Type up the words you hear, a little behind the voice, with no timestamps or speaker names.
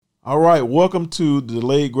All right, welcome to the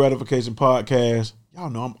Delayed Gratification Podcast.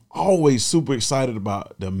 Y'all know I'm always super excited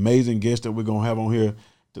about the amazing guests that we're going to have on here.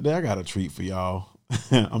 Today, I got a treat for y'all.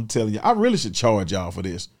 I'm telling you, I really should charge y'all for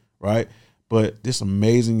this, right? But this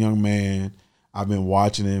amazing young man, I've been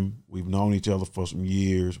watching him. We've known each other for some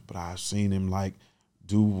years, but I've seen him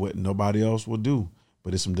do what nobody else will do.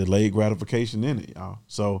 But there's some delayed gratification in it, y'all.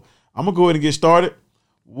 So I'm going to go ahead and get started.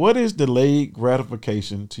 What is delayed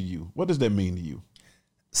gratification to you? What does that mean to you?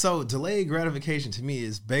 So delayed gratification to me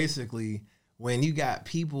is basically when you got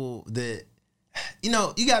people that, you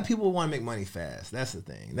got people who want to make money fast. That's the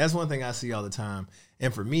thing. That's one thing I see all the time.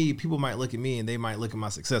 And for me, people might look at me and they might look at my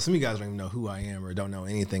success. Some of you guys don't even know who I am or don't know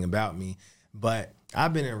anything about me. But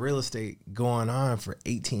I've been in real estate going on for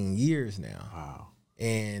 18 years now. Wow.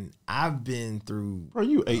 And I've been through. Bro,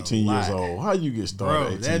 you 18 years old. How you get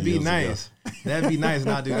started? Bro, that'd be nice. That'd be nice.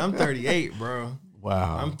 Now, dude, I'm 38, bro.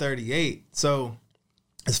 Wow. I'm 38. So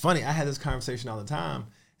it's funny. I had this conversation all the time,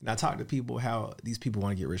 and I talk to people how these people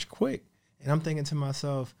want to get rich quick. And I'm thinking to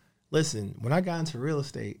myself, listen, when I got into real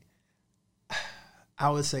estate,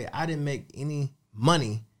 I would say I didn't make any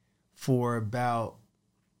money for about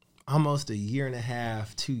almost a year and a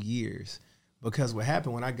half, 2 years. Because what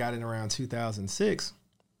happened when I got in around 2006,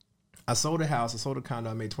 I sold a house, I sold a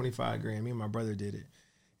condo, I made $25,000. Me and my brother did it.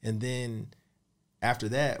 And then after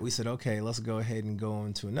that, we said, okay, let's go ahead and go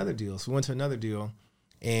into another deal. So we went to another deal,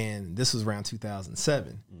 and this was around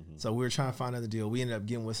 2007. Mm-hmm. So we were trying to find another deal. We ended up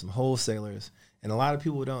getting with some wholesalers. And a lot of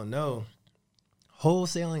people don't know,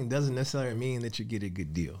 wholesaling doesn't necessarily mean that you get a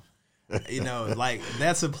good deal.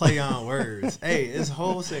 That's a play on words. Hey, it's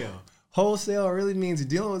wholesale. Wholesale really means you're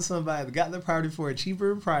dealing with somebody that got the property for a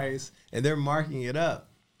cheaper price and they're marking it up.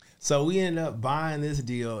 So we ended up buying this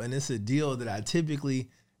deal, and it's a deal that I typically,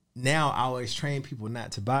 now I always train people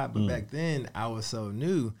not to buy, but back then I was so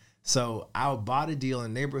new. So I bought a deal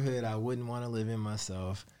in a neighborhood I wouldn't want to live in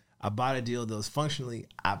myself. I bought a deal that was functionally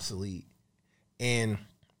obsolete. And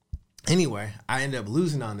anyway, I ended up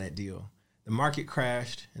losing on that deal. The market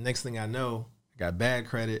crashed, and next thing I know, I got bad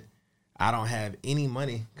credit. I don't have any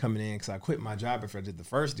money coming in because I quit my job after I did the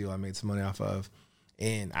first deal I made some money off of,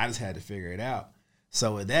 and I just had to figure it out.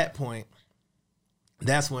 So at that point,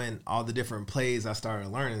 that's when all the different plays I started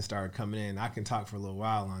learning started coming in. I can talk for a little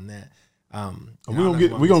while on that.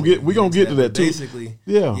 We're gonna get to that too. Basically,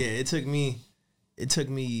 yeah. It took me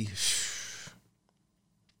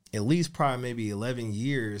at least probably maybe 11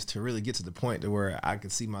 years to really get to the point to where I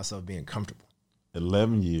could see myself being comfortable.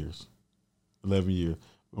 11 years. We're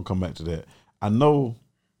gonna come back to that. I know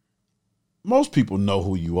most people know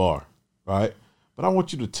who you are, right? But I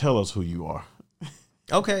want you to tell us who you are.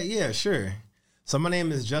 Okay, yeah, sure. So my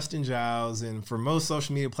name is Justin Giles, and for most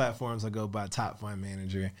social media platforms, I go by Top Fund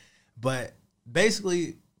Manager. But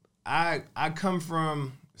basically, I come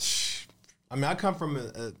from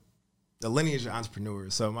a lineage of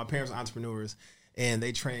entrepreneurs. So my parents are entrepreneurs, and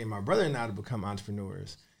they trained my brother and I to become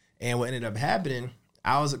entrepreneurs. And what ended up happening,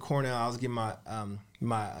 I was at Cornell. I was getting my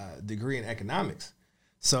degree in economics.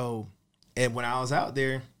 So, and when I was out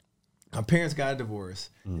there, my parents got a divorce.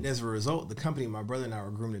 And as a result, the company my brother and I were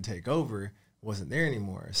groomed to take over wasn't there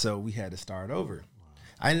anymore. So we had to start over. Wow.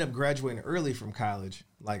 I ended up graduating early from college.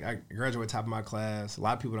 Like, I graduated top of my class. A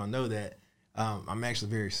lot of people don't know that. I'm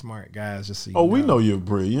actually very smart, guys, just so you know. We know you're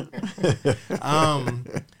brilliant.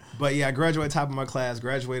 But yeah, I graduated top of my class,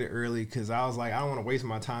 graduated early because I was like, I don't want to waste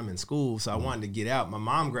my time in school. So I wanted to get out. My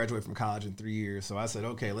mom graduated from college in 3 years. So I said,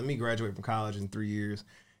 okay, let me graduate from college in 3 years.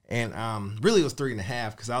 And really it was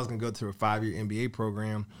 3.5 because I was going to go through a 5-year MBA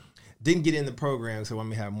program. Didn't get in the program because I wanted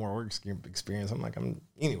me to have more work experience.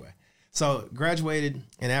 Anyway. So graduated,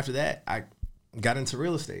 and after that, I got into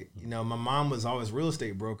real estate. My mom was always a real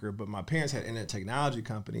estate broker, but my parents had internet technology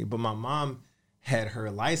company. But my mom had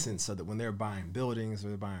her license so that when they're buying buildings or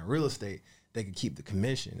they're buying real estate, they could keep the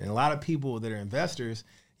commission. And a lot of people that are investors,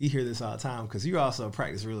 you hear this all the time because you also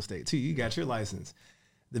practice real estate too. You got your license.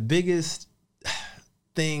 The biggest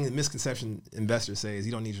misconception investors say is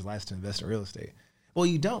you don't need your license to invest in real estate. Well,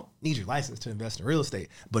 you don't need your license to invest in real estate.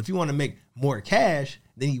 But if you want to make more cash,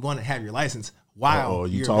 then you want to have your license while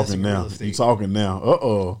you're investing in real estate. You talking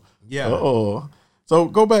now. Yeah. So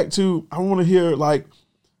go back to, I want to hear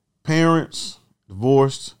parents,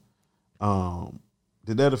 divorced.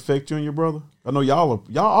 Did that affect you and your brother? I know all of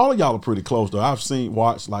y'all are pretty close though. I've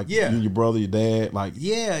watched you and your brother, your dad,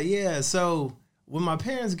 Yeah. So when my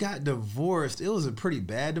parents got divorced, it was a pretty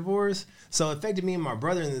bad divorce. So it affected me and my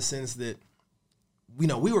brother in the sense that,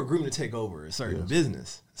 we were groomed to take over a certain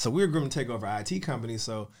business. So we were groomed to take over an IT company.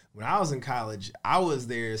 So when I was in college, I was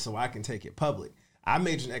there so I can take it public. I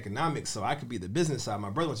majored in economics so I could be the business side. My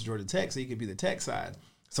brother went to Georgia Tech so he could be the tech side.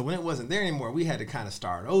 So when it wasn't there anymore, we had to kind of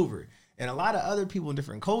start over. And a lot of other people in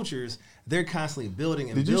different cultures, they're constantly building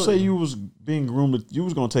and building. Did you say you was being groomed? You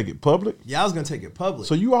was going to take it public? Yeah, I was going to take it public.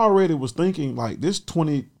 So you already was thinking like this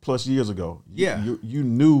 20 plus years ago. Yeah. You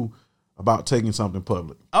knew about taking something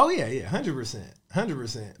public. Oh, yeah,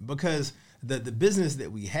 100%. Because the business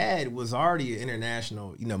that we had was already an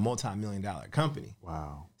international, multi-million-dollar company.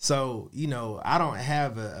 Wow. So, I don't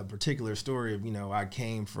have a particular story of, I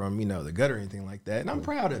came from, the gutter or anything like that. And I'm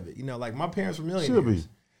proud of it. Like my parents were millionaires. Should be.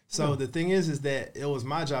 So the thing is that it was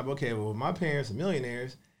my job. Okay, well, my parents are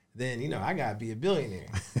millionaires. Then, I got to be a billionaire,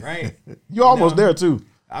 right? You're almost there too.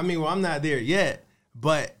 I mean, well, I'm not there yet.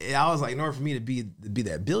 But I was like, in order for me to be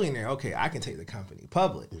that billionaire, okay, I can take the company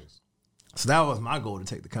public. Yes. So that was my goal, to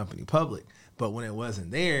take the company public. But when it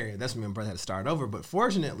wasn't there, that's when my brother had to start over. But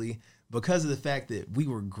fortunately, because of the fact that we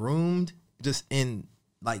were groomed just in,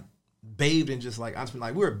 like, bathed in just like entrepreneur,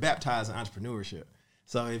 like we were baptized in entrepreneurship.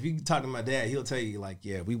 So if you talk to my dad, he'll tell you like,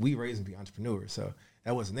 yeah, we raised him to be entrepreneurs. So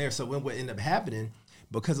that wasn't there. So what ended up happening,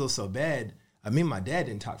 because it was so bad, me and my dad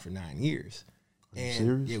didn't talk for 9 years. And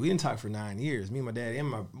serious? Yeah, we didn't talk for 9 years. Me and my dad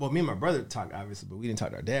me and my brother talked obviously, but we didn't talk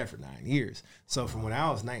to our dad for 9 years. So from when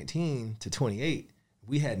I was 19 to 28,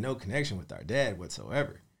 we had no connection with our dad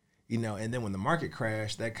whatsoever. And then when the market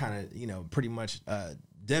crashed, that kind of, pretty much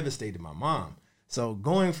devastated my mom. So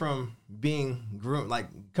going from being groomed, like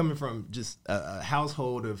coming from just a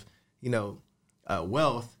household of,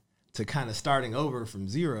 wealth to kind of starting over from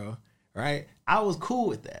zero, right? I was cool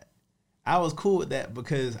with that.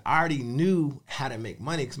 Because I already knew how to make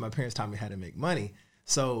money because my parents taught me how to make money.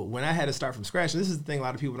 So when I had to start from scratch, and this is the thing a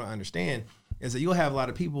lot of people don't understand, is that you'll have a lot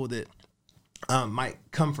of people that might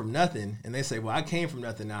come from nothing and they say, well, I came from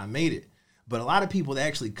nothing, now I made it. But a lot of people that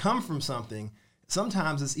actually come from something,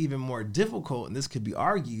 sometimes it's even more difficult, and this could be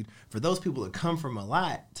argued, for those people that come from a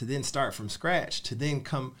lot to then start from scratch, to then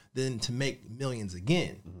to make millions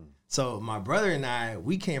again. Mm-hmm. So my brother and I,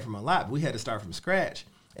 we came from a lot, but we had to start from scratch.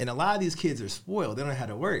 And a lot of these kids are spoiled. They don't know how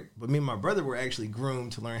to work. But me and my brother were actually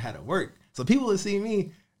groomed to learn how to work. So people that see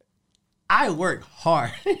me, I work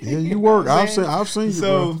hard. Yeah, you work. I've seen you,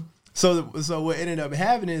 bro. So what ended up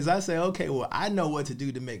happening is I say, okay, well, I know what to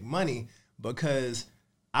do to make money because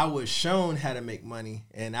I was shown how to make money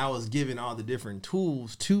and I was given all the different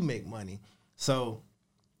tools to make money. So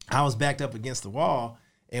I was backed up against the wall.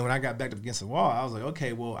 And when I got backed up against the wall, I was like,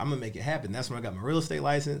 okay, well, I'm going to make it happen. That's when I got my real estate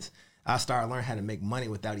license. I started learning how to make money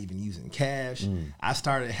without even using cash. I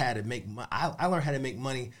started how to make money. I learned how to make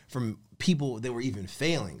money from people that were even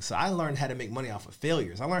failing. So I learned how to make money off of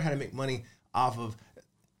failures. I learned how to make money off of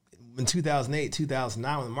in 2008,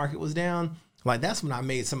 2009, when the market was down. Like that's when I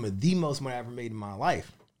made some of the most money I ever made in my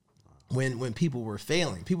life. When people were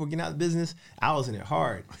failing, people were getting out of business, I was in it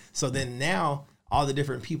hard. So then now, all the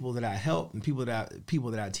different people that I help and people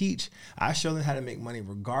that I teach, I show them how to make money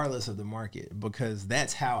regardless of the market, because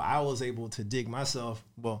that's how I was able to dig myself,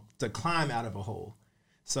 to climb out of a hole.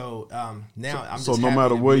 So now I'm just so no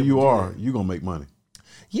matter where you are, you're gonna make money.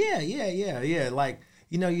 Yeah. Like,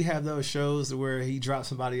 you have those shows where he drops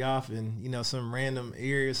somebody off in, some random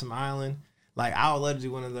area, some island. Like I would love to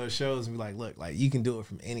do one of those shows and be like, look, like you can do it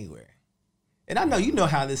from anywhere. And I know you know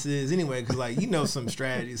how this is anyway, because some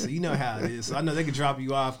strategies, so you know how it is. So I know they could drop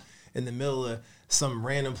you off in the middle of some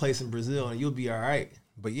random place in Brazil and you'll be all right.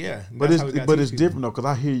 But yeah, but it's different though, because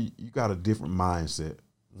I hear you got a different mindset.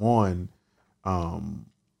 One,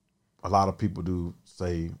 a lot of people do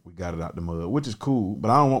say we got it out the mud, which is cool, but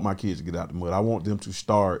I don't want my kids to get out the mud. I want them to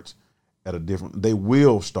start they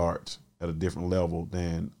will start at a different level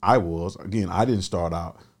than I was. Again, I didn't start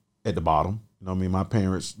out at the bottom. My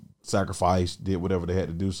parents sacrificed, did whatever they had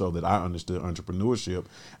to do so that I understood entrepreneurship.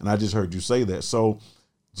 And I just heard you say that. So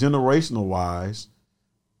generational wise,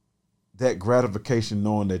 that gratification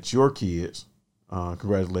knowing that your kids,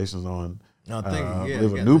 congratulations on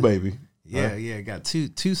living a new baby. Yeah, right? Yeah. Got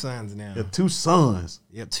two sons now. Yeah, 2 sons.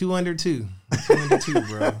 Yep, 2 under 2. 2 under 2,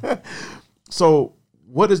 bro. So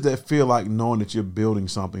what does that feel like knowing that you're building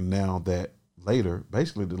something now that later,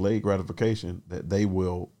 basically delayed gratification, that they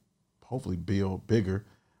will hopefully build bigger,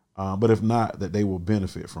 but if not, that they will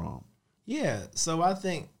benefit from? Yeah, so I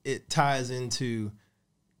think it ties into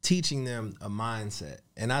teaching them a mindset.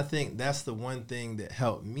 And I think that's the one thing that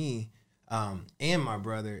helped me and my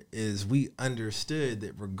brother is we understood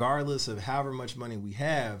that regardless of however much money we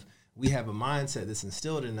have a mindset that's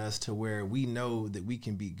instilled in us to where we know that we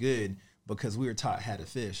can be good because we were taught how to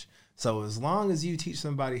fish. So as long as you teach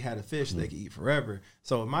somebody how to fish, they can eat forever.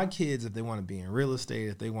 So my kids, if they want to be in real estate,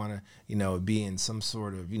 if they want to, be in some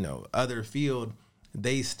sort of, other field,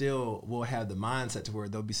 they still will have the mindset to where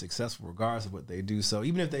they'll be successful regardless of what they do. So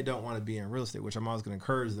even if they don't want to be in real estate, which I'm always going to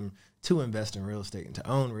encourage them to invest in real estate and to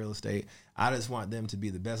own real estate, I just want them to be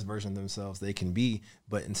the best version of themselves they can be,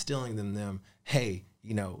 but instilling in them, hey,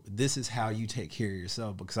 you know, this is how you take care of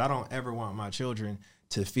yourself, because I don't ever want my children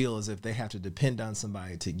to feel as if they have to depend on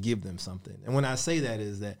somebody to give them something. And when I say that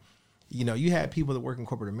is that, you know, you have people that work in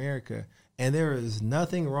corporate America, and there is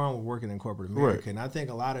nothing wrong with working in corporate America. Right. And I think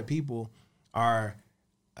a lot of people are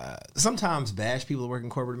sometimes bash people that work in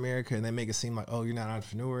corporate America, and they make it seem like, oh, you're not an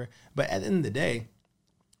entrepreneur. But at the end of the day,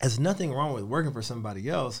 there's nothing wrong with working for somebody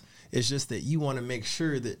else. It's just that you want to make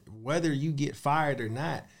sure that whether you get fired or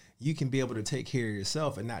not, you can be able to take care of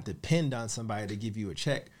yourself and not depend on somebody to give you a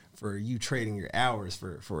check for you trading your hours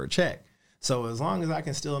for a check. So as long as I can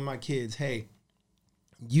instill in my kids, hey,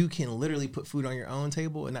 you can literally put food on your own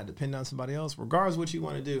table and not depend on somebody else, regardless of what you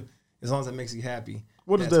want to do, as long as it makes you happy.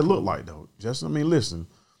 What does that look like, though? Just, I mean, listen,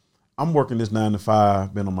 I'm working this 9 to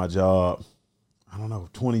 5, been on my job, I don't know,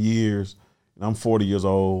 20 years, and I'm 40 years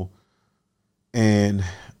old, and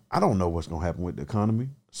I don't know what's going to happen with the economy.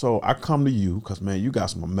 So I come to you because, man, you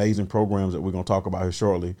got some amazing programs that we're going to talk about here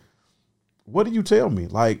shortly. What do you tell me?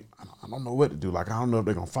 Like, I don't know what to do. Like, I don't know if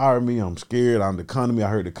they're going to fire me. I'm scared. I'm the economy. I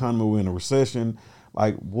heard the economy, we're in a recession.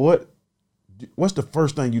 Like, what's the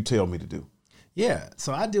first thing you tell me to do? Yeah,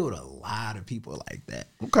 so I deal with a lot of people like that.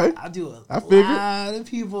 Okay. I do a lot of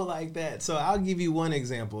people like that. So I'll give you one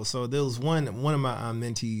example. So there was one of my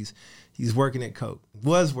mentees, he's working at Coke,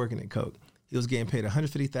 was working at Coke. He was getting paid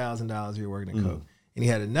 $150,000 a year working at Coke. And he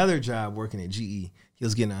had another job working at GE. He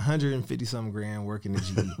was getting $150-some grand working at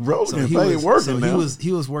GE.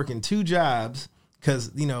 He was working 2 jobs because,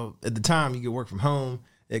 you know, at the time you could work from home.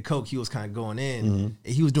 At Coke, he was kind of going in. And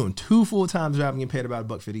he was doing 2 full-time jobs and getting paid about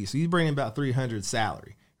 $150. So he's bringing about $300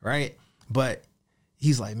 salary, right? But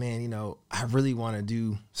he's like, man, you know, I really want to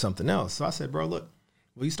do something else. So I said, bro, look,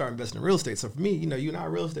 well, you start investing in real estate. So for me, you know, you're not a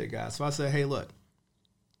real estate guy. So I said, hey, look,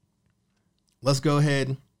 let's go ahead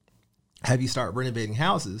and have you start renovating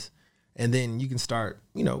houses. And then you can start,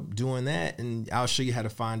 you know, doing that. And I'll show you how to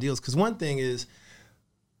find deals. Because one thing is,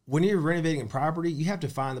 when you're renovating a property, you have to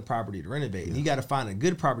find the property to renovate. And you got to find a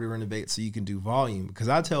good property to renovate so you can do volume. Because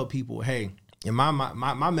I tell people, hey, and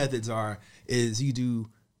my methods is you do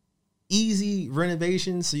easy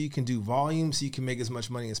renovations so you can do volume so you can make as much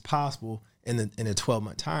money as possible in a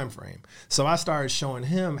 12-month time frame. So I started showing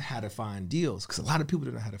him how to find deals because a lot of people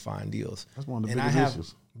don't know how to find deals. That's one of the biggest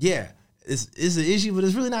issues. Yeah. It's an issue, but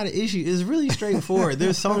it's really not an issue. It's really straightforward.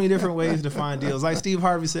 There's so many different ways to find deals. Like Steve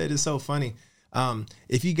Harvey said, it's so funny.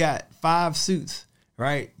 If you got 5 suits,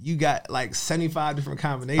 right, you got like 75 different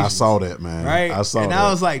combinations. I saw that, man. Right? I saw that. And I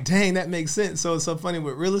was like, dang, that makes sense. So it's so funny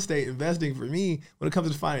with real estate investing for me, when it comes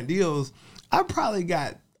to finding deals, I probably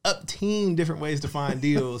got up 10 different ways to find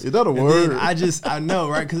deals. Is that a word? I know,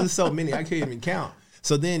 right? Because there's so many, I can't even count.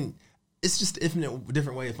 So then it's just infinite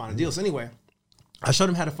different way of finding deals. So anyway, I showed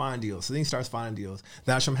him how to find deals. So then he starts finding deals.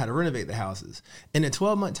 Then I showed him how to renovate the houses. In a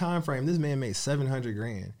 12-month time frame, this man made $700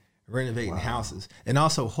 grand. Renovating houses and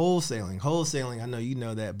also wholesaling. I know you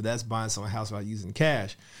know that, but that's buying someone's house without using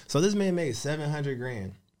cash. So this man made $700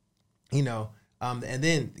 grand, you know, and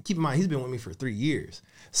then keep in mind, he's been with me for 3 years.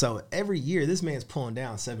 So every year this man's pulling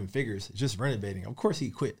down 7 figures, just renovating. Of course he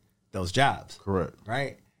quit those jobs. Correct.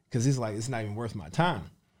 Right. Cause he's like, it's not even worth my time.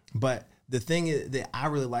 But the thing that I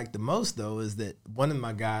really like the most though, is that one of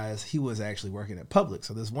my guys, he was actually working at Publix.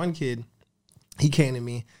 So this one kid, he came to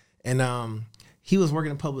me and, he was working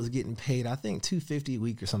in Publix getting paid, I think, $250 a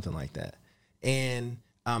week or something like that. And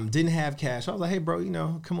didn't have cash. I was like, hey, bro, you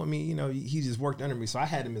know, come with me. You know, he just worked under me. So I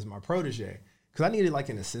had him as my protege because I needed like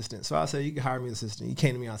an assistant. So I said, you can hire me an assistant. He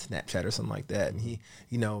came to me on Snapchat or something like that. And he,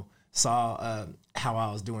 you know, saw how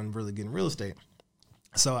I was doing really good in real estate.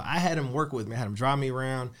 So I had him work with me. I had him drive me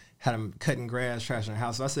around, had him cutting grass, trashing the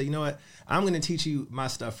house. So I said, you know what? I'm going to teach you my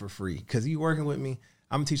stuff for free because you working with me.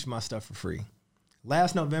 I'm going to teach you my stuff for free.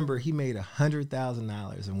 Last November, he made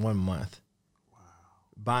 $100,000 in 1 month. Wow.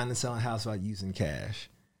 Buying and selling a house without using cash.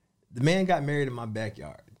 The man got married in my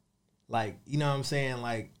backyard. Like, you know what I'm saying?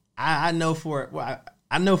 Like, I know for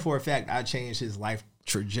a fact I changed his life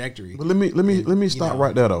trajectory. But let me stop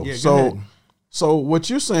right there though. Yeah, so what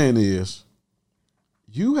you're saying is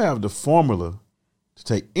you have the formula to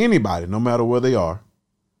take anybody, no matter where they are,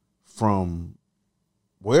 from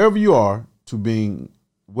wherever you are to being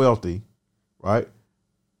wealthy, right?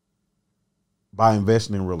 By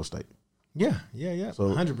investing in real estate. Yeah. So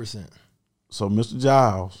 100%. So Mr.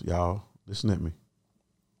 Giles, y'all, listen at me.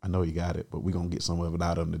 I know you got it, but we're going to get some of it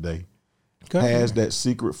out of him today. Has that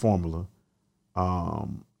secret formula.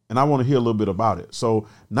 And I want to hear a little bit about it. So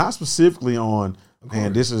not specifically on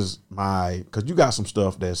And this is because you got some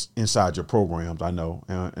stuff that's inside your programs, I know,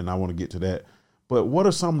 and I want to get to that. But what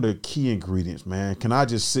are some of the key ingredients, man? Can I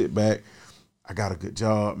just sit back, I got a good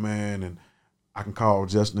job, man, and I can call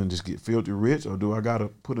Justin and just get filthy rich, or do I got to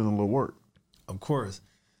put in a little work? Of course.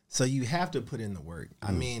 So you have to put in the work.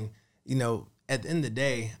 I mean, you know, at the end of the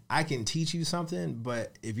day, I can teach you something,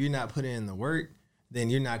 but if you're not putting in the work, then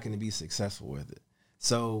you're not going to be successful with it.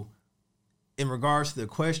 So in regards to the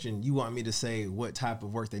question, you want me to say what type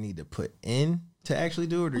of work they need to put in to actually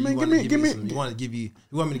do it, or you want me to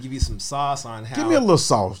give you some sauce on how? Give me a little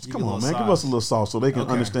sauce. Come on, man. Give us a little sauce so they can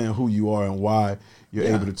understand who you are and why you're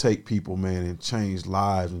able to take people, man, and change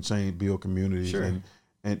lives and build communities. Sure. And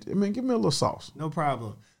I mean, give me a little sauce. No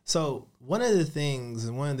problem. So one of the things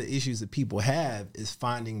and one of the issues that people have is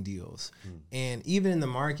finding deals. And even in the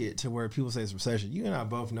market to where people say it's recession, you and I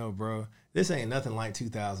both know, bro, this ain't nothing like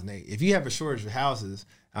 2008. If you have a shortage of houses,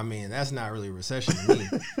 I mean, that's not really a recession to me.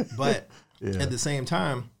 But at the same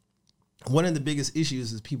time, one of the biggest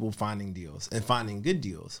issues is people finding deals and finding good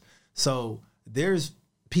deals. So there's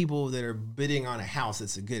people that are bidding on a house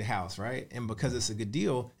that's a good house, right? And because it's a good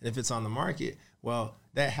deal, and if it's on the market, well,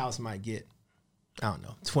 that house might get, I don't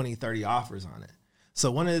know, 20, 30 offers on it. So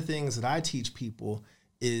one of the things that I teach people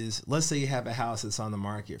is, let's say you have a house that's on the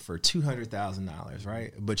market for $200,000,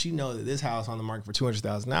 right? But you know that this house on the market for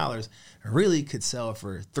 $200,000 really could sell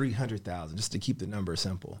for $300,000, just to keep the number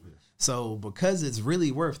simple. Yes. So because it's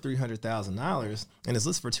really worth $300,000 and it's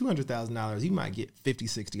listed for $200,000, you might get 50,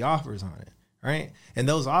 60 offers on it, right? And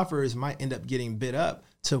those offers might end up getting bid up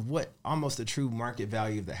to what almost the true market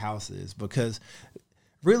value of the house is, because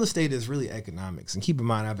real estate is really economics. And keep in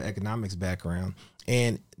mind, I have an economics background,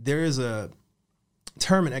 and there is a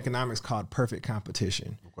term in economics called perfect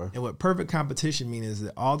competition. Okay. And what perfect competition means is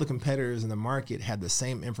that all the competitors in the market have the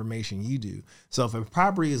same information you do. So if a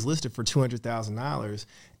property is listed for $200,000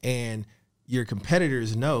 and your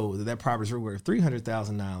competitors know that that property is worth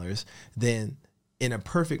 $300,000, then in a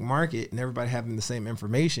perfect market and everybody having the same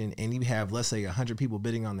information, and you have, let's say, 100 people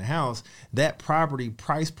bidding on the house, that property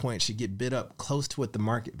price point should get bid up close to what the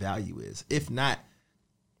market value is. If not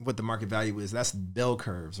what the market value is, that's bell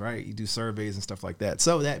curves, right? You do surveys and stuff like that.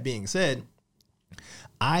 So that being said,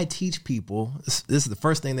 I teach people, this is the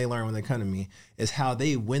first thing they learn when they come to me, is how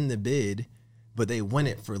they win the bid, but they win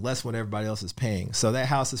it for less than what everybody else is paying. So that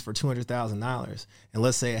house is for $200,000, and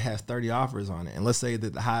let's say it has 30 offers on it, and let's say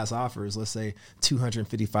that the highest offer is, let's say,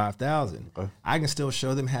 $255,000. Okay. I can still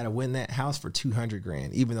show them how to win that house for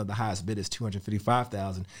 $200,000, even though the highest bid is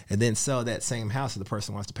 $255,000, and then sell that same house if the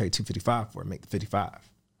person wants to pay $255,000 for it, make the $55,000.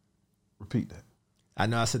 Repeat that. I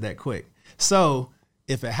know I said that quick. So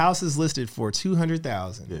if a house is listed for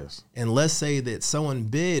 $200,000, yes, and let's say that someone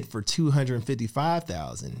bid for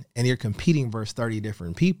 $255,000, and you're competing versus 30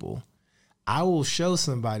 different people, I will show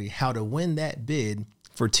somebody how to win that bid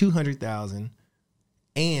for $200,000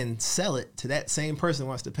 and sell it to that same person who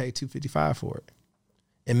wants to pay $255,000 for it,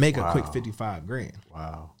 and make a quick $55,000.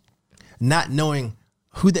 Wow. Not knowing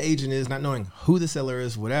who the agent is, not knowing who the seller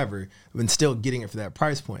is, whatever, and still getting it for that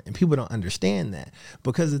price point. And people don't understand that,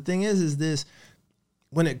 because the thing is this,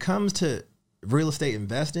 when it comes to real estate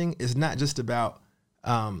investing, it's not just about,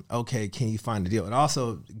 okay, can you find a deal? It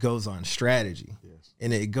also goes on strategy. Yes.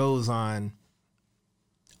 And it goes on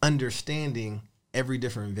understanding every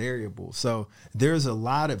different variable. So there's a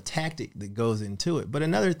lot of tactic that goes into it. But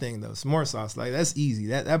another thing though, some more sauce, like that's easy.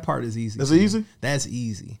 That part is easy. That's easy? That's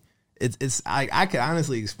easy. I could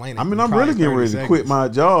honestly explain it. I mean, I'm really getting ready to quit my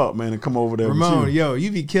job, man, and come over there. Ramon, with you. Yo,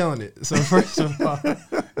 you be killing it. So first of all,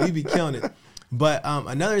 you be killing it. But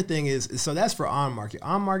another thing is, so that's for on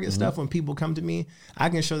market stuff. When people come to me, I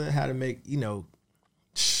can show them how to make,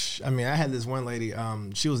 I mean, I had this one lady,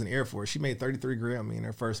 she was in the Air Force. She made $33,000 in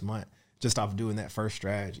her first month just off doing that first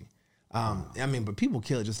strategy. I mean, but people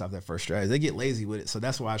kill it just off that first strategy. They get lazy with it. So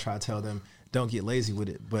that's why I try to tell them, don't get lazy with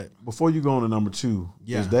it. But before you go on to number 2,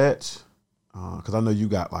 is that, because I know you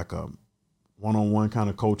got like a one-on-one kind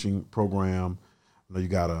of coaching program. I know you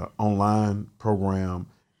got an online program.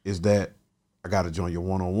 Is that, I got to join your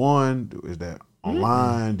one-on-one? Is that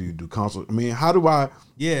online? Do you do consult? I mean, how do I?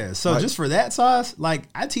 Yeah. So just for that sauce, like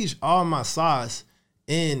I teach all my sauce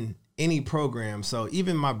in any program. So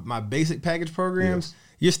even my basic package programs,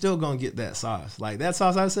 you're still going to get that sauce. Like that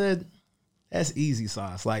sauce I said, that's easy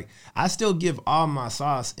sauce. Like I still give all my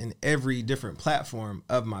sauce in every different platform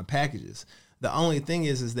of my packages. The only thing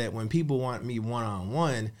is that when people want me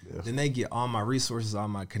one-on-one, then they get all my resources, all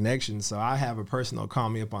my connections. So I have a person that'll call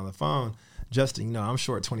me up on the phone. Justin, I'm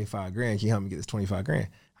short 25 grand. Can you help me get this 25 grand?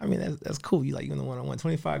 I mean, that's cool. You in the one-on-one,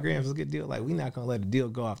 25 grand is a good deal. Like, we're not going to let a deal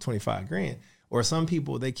go off 25 grand. Or some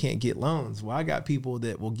people, they can't get loans. Well, I got people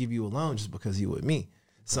that will give you a loan just because you with me.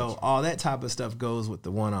 So all that type of stuff goes with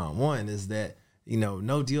the one-on-one is that,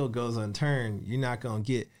 no deal goes unturned. You're not going to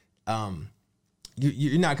get,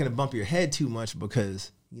 you're not going to bump your head too much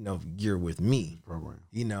because, you're with me. Program.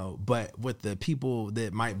 But with the people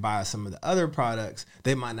that might buy some of the other products,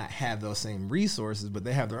 they might not have those same resources, but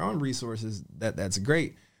they have their own resources. That's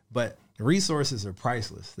great. But resources are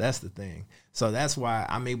priceless. That's the thing. So that's why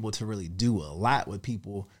I'm able to really do a lot with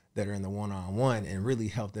people that are in the one-on-one and really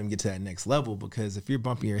help them get to that next level. Because if you're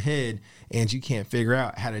bumping your head and you can't figure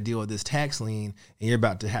out how to deal with this tax lien and you're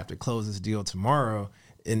about to have to close this deal tomorrow,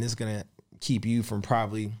 and it's going to keep you from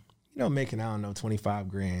probably, making, 25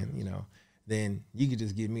 grand, then you could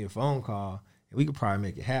just give me a phone call and we could probably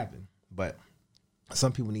make it happen. But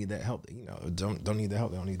some people need that help, don't need the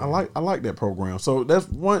help. They don't need that. I like that program. So that's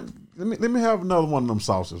one. Let me have another one of them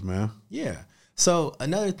sauces, man. Yeah. So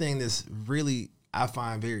another thing that's really, I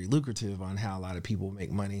find very lucrative on how a lot of people make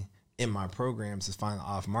money in my programs is finding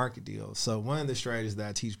off-market deals. So one of the strategies that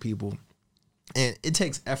I teach people, and it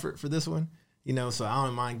takes effort for this one, so I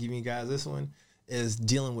don't mind giving you guys this one, is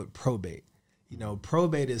dealing with probate.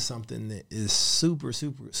 Probate is something that is super,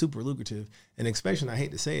 super, super lucrative. And especially, I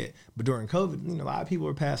hate to say it, but during COVID, a lot of people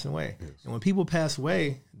are passing away. Yes. And when people pass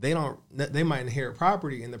away, they might inherit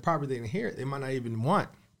property, and the property they inherit, they might not even want,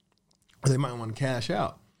 or they might want to cash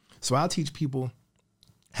out. So I'll teach people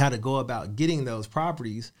how to go about getting those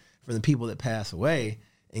properties from the people that pass away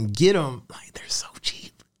and get them, like, they're so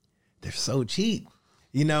cheap. They're so cheap,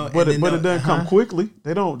 But it doesn't come quickly.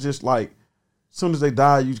 They don't just like, as soon as they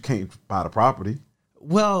die, you can't buy the property.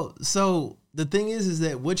 Well, so the thing is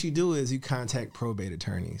that what you do is you contact probate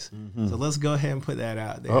attorneys. Mm-hmm. So let's go ahead and put that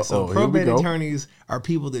out there. So probate attorneys are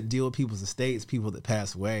people that deal with people's estates, people that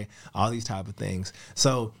pass away, all these type of things.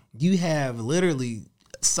 So you have literally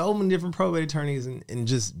so many different probate attorneys in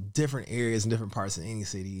just different areas and different parts of any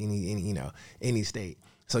city, any state.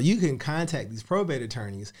 So you can contact these probate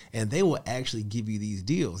attorneys and they will actually give you these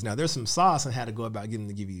deals. Now, there's some sauce on how to go about getting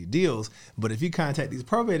them to give you deals. But if you contact these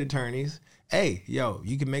probate attorneys, hey,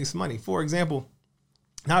 you can make some money. For example,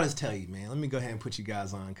 I'll just tell you, man, let me go ahead and put you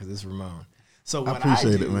guys on because it's Ramon. So what I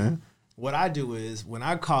appreciate it, man. What I do is when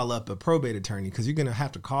I call up a probate attorney, because you're going to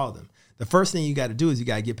have to call them, the first thing you got to do is you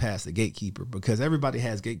got to get past the gatekeeper, because everybody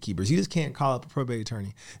has gatekeepers. You just can't call up a probate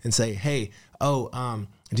attorney and say, hey,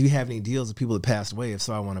 do you have any deals with people that passed away? If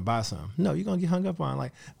so, I want to buy some. No, you're going to get hung up on.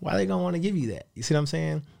 Like, why are they going to want to give you that? You see what I'm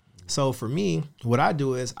saying? So for me, what I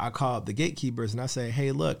do is I call up the gatekeepers and I say,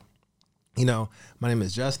 hey, look, my name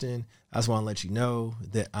is Justin. I just want to let you know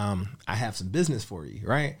that I have some business for you,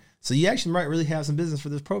 right? So you actually might really have some business for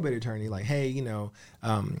this probate attorney. Like, hey,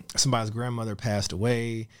 somebody's grandmother passed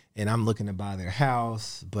away and I'm looking to buy their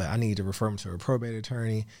house, but I need to refer them to a probate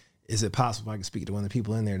attorney. Is it possible I can speak to one of the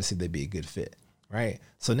people in there to see if they'd be a good fit, right?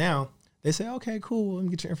 So now they say, okay, cool, let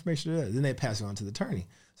me get your information to that. Then they pass it on to the attorney.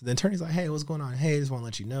 So the attorney's like, hey, what's going on? Hey, I just want to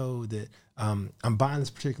let you know that I'm buying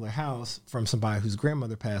this particular house from somebody whose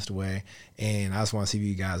grandmother passed away, and I just want to see if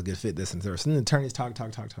you guys a good fit, this and that. So then the attorneys talk,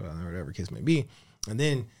 or whatever case may be. And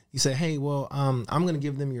then you say, hey, well, I'm going to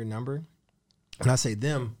give them your number. And I say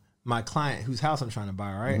them, my client whose house I'm trying to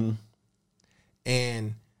buy, right? Mm-hmm.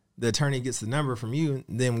 And the attorney gets the number from you.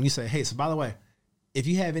 And then when you say, hey, so by the way, if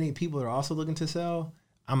you have any people that are also looking to sell,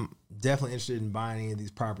 I'm definitely interested in buying any of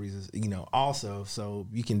these properties, also. So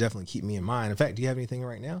you can definitely keep me in mind. In fact, do you have anything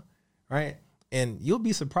right now? Right? And you'll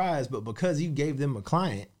be surprised, but because you gave them a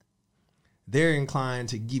client, they're inclined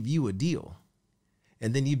to give you a deal.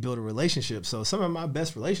 And then you build a relationship. So some of my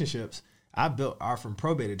best relationships I built are from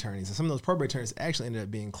probate attorneys. And some of those probate attorneys actually ended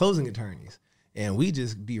up being closing attorneys. And we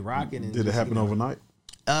just be rocking. And did it happen overnight?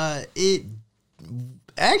 It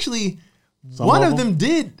actually... One of them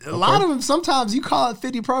did. A lot of them, sometimes you call it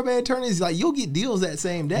 50 probate attorneys, like you'll get deals that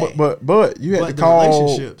same day. But you had to call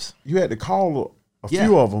relationships. You had to call a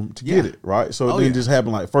few of them to get it, right? So it didn't just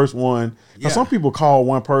happen like first one. Now some people call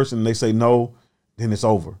one person and they say no, then it's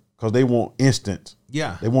over because they want instant.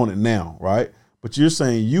 Yeah. They want it now, right? But you're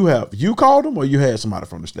saying you called them or you had somebody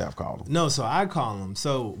from the staff call them? No, so I call them.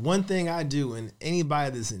 So one thing I do, and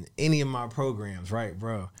anybody that's in any of my programs, right,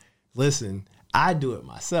 bro, listen, I do it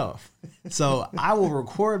myself. So I will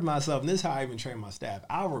record myself, and this is how I even train my staff.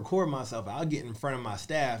 I'll record myself. I'll get in front of my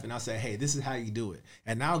staff, and I'll say, hey, this is how you do it.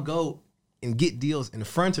 And I'll go and get deals in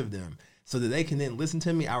front of them so that they can then listen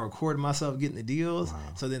to me. I record myself getting the deals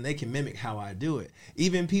so then they can mimic how I do it.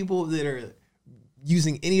 Even people that are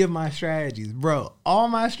using any of my strategies, bro. All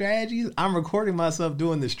my strategies, I'm recording myself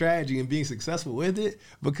doing the strategy and being successful with it.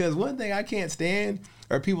 Because one thing I can't stand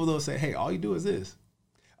are people that'll say, hey, all you do is this.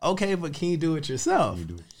 Okay, but can you do it yourself?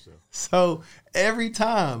 So every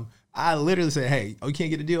time I literally say, hey, oh, you can't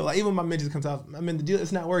get a deal. Like even when my mentor comes out, I'm in the deal,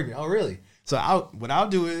 it's not working. Oh, really? So what I'll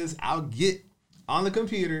do is I'll get on the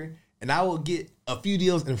computer and I will get a few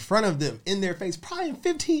deals in front of them in their face, probably in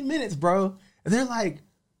 15 minutes, bro. And they're like,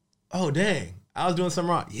 oh, dang. I was doing something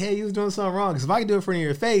wrong. Yeah, you was doing something wrong. Because if I can do it in front of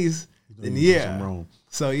your face, then yeah. Wrong.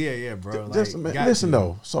 So yeah, bro. Just, like, man, listen,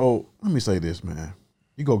 though. So let me say this, man.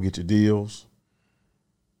 You go get your deals.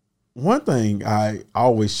 One thing I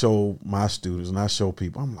always show my students, and I show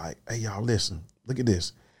people, I'm like, hey, y'all, listen. Look at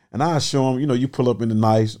this. And I show them, you pull up in the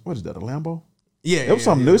nice, what is that, a Lambo? Yeah. It was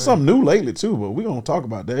something new. It's something new lately, too, but we're going to talk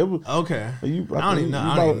about that. It was, okay. I don't even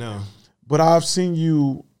know. But I've seen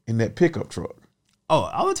you in that pickup truck. Oh,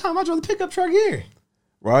 all the time I drove the pickup truck here.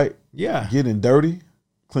 Right? Yeah. Getting dirty,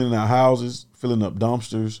 cleaning out houses, filling up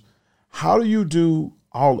dumpsters. How do you do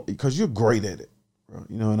all, because you're great at it, bro.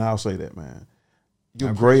 And I'll say that, man.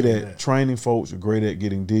 You're great at training folks. You're great at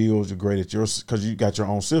getting deals. You're great at because you got your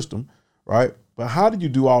own system, right? But how do you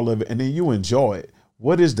do all of it and then you enjoy it?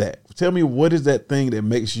 What is that? Tell me, what is that thing that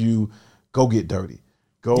makes you go get dirty?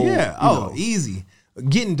 Easy.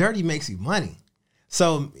 Getting dirty makes you money.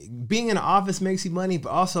 So being in the office makes you money,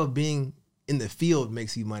 but also being in the field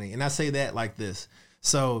makes you money. And I say that like this.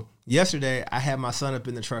 So yesterday I had my son up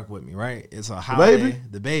in the truck with me, right? It's a holiday.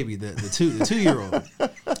 The baby, the 2-year-old.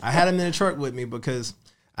 I had him in the truck with me because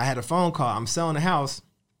I had a phone call. I'm selling a house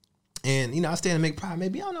and, I stand to make probably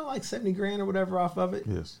maybe, like 70 grand or whatever off of it.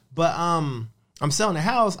 Yes. But, I'm selling the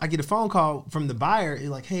house. I get a phone call from the buyer. It's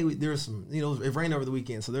like, hey, there's some, it rained over the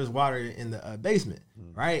weekend. So there's water in the basement.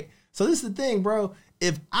 Right. So this is the thing, bro.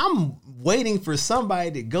 If I'm waiting for somebody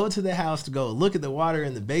to go to the house to go look at the water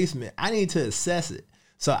in the basement, I need to assess it.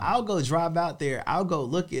 So I'll go drive out there. I'll go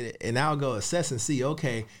look at it and I'll go assess and see,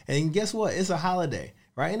 okay. And guess what? It's a holiday,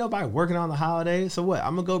 right? Ain't nobody working on the holiday. So what?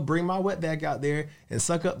 I'm going to go bring my wetback out there and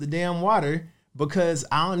suck up the damn water because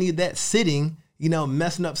I don't need that sitting,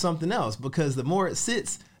 messing up something else. Because the more it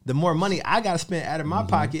sits, the more money I got to spend out of my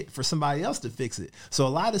pocket for somebody else to fix it. So a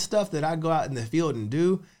lot of stuff that I go out in the field and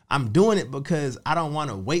do, I'm doing it because I don't want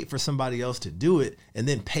to wait for somebody else to do it and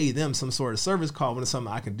then pay them some sort of service call when it's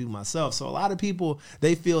something I can do myself. So a lot of people,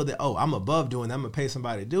 they feel that, oh, I'm above doing that. I'm going to pay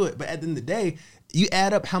somebody to do it. But at the end of the day, you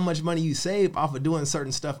add up how much money you save off of doing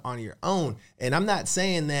certain stuff on your own. And I'm not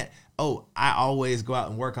saying that, oh, I always go out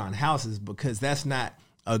and work on houses because that's not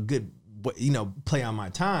a good, play on my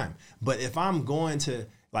time. But if I'm going to,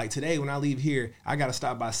 like today, when I leave here, I got to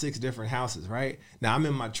stop by 6 different houses, right? Now, I'm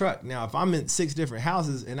in my truck. Now, if I'm in 6 different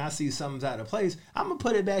houses and I see something's out of place, I'm going to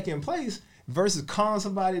put it back in place versus calling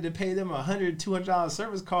somebody to pay them $100, $200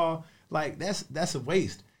 service call. Like, that's a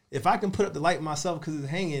waste. If I can put up the light myself because it's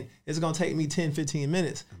hanging, it's going to take me 10, 15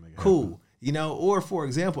 minutes. Cool. Or, for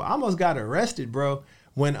example, I almost got arrested, bro,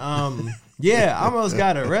 when I almost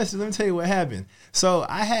got arrested. Let me tell you what happened. So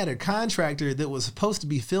I had a contractor that was supposed to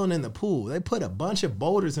be filling in the pool. They put a bunch of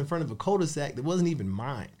boulders in front of a cul-de-sac that wasn't even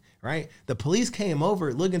mine, right? The police came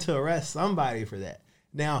over looking to arrest somebody for that.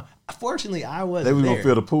 Now, fortunately, I wasn't there. They were going to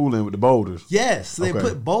fill the pool in with the boulders. Yes. So they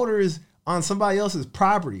put boulders on somebody else's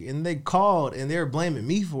property, and they called, and they were blaming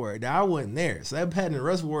me for it. Now, I wasn't there. So they had an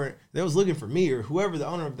arrest warrant. They was looking for me or whoever the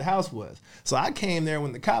owner of the house was. So I came there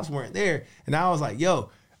when the cops weren't there, and I was like,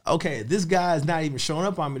 yo, okay, this guy's not even showing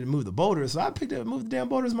up on me to move the boulders. So I picked up and moved the damn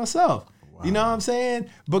boulders myself. Wow. You know what I'm saying?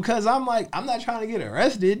 Because I'm like, I'm not trying to get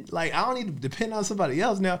arrested. Like, I don't need to depend on somebody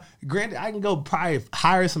else. Now, granted, I can go probably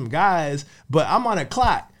hire some guys, but I'm on a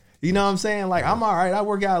clock. You know what I'm saying? Like, I'm all right. I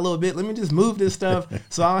work out a little bit. Let me just move this stuff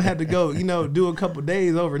so I don't have to go, do a couple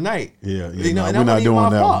days overnight. Yeah. We're not doing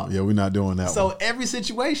that one. Yeah, we're not doing that one. So every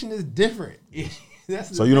situation is different.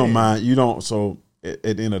 So you don't mind, so at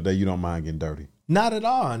the end of the day, you don't mind getting dirty? Not at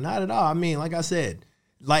all. Not at all. I mean, like I said,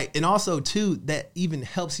 and also too, that even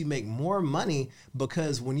helps you make more money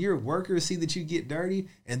because when your workers see that you get dirty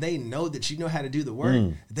and they know that you know how to do the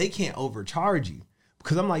work, they can't overcharge you.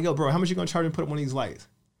 Because I'm like, yo, bro, how much you gonna charge me to put up one of these lights?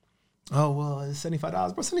 Oh, well, it's $75.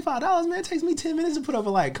 Bro, $75, man. It takes me 10 minutes to put up a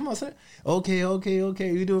light. Come on, sir. Okay.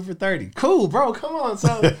 You do it for 30. Cool, bro. Come on. So,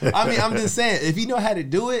 I mean, I'm just saying, if you know how to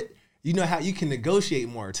do it, you know how you can negotiate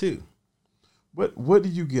more too. What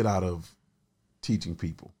did you get out of teaching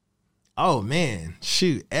people? Oh, man.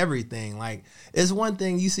 Shoot, everything. Like, it's one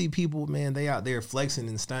thing you see people, man, they out there flexing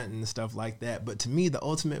and stunting and stuff like that. But to me, the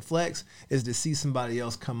ultimate flex is to see somebody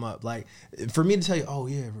else come up. Like, for me to tell you, oh,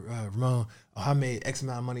 yeah, Ramon, I made X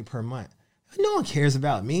amount of money per month. No one cares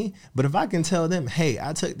about me. But if I can tell them, hey,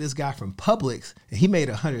 I took this guy from Publix and he made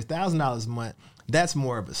 $100,000 a month, that's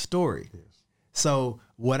more of a story. Yes. So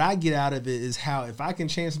what I get out of it is how if I can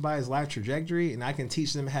change somebody's life trajectory and I can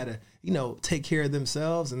teach them how to, take care of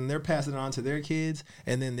themselves and they're passing it on to their kids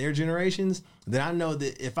and then their generations, then I know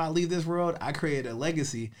that if I leave this world, I created a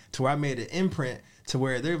legacy to where I made an imprint to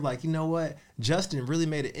where they're like, you know what? Justin really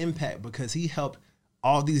made an impact because he helped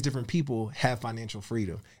all these different people have financial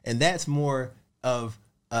freedom. And that's more of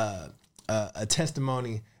a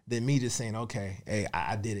testimony than me just saying, okay, hey,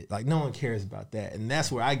 I did it. Like, no one cares about that. And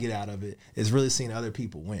that's where I get out of it, is really seeing other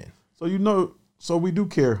people win. So, so we do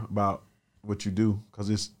care about what you do because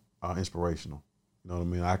it's inspirational. You know what I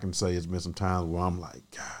mean? I can say it's been some times where I'm like,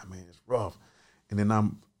 God, man, it's rough. And then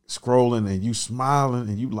I'm scrolling and you smiling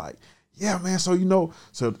and you like, yeah, man. So,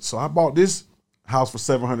 so I bought this house for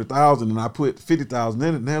 $700,000 and I put $50,000 in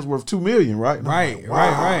it and that's worth $2 million, right? And right, like,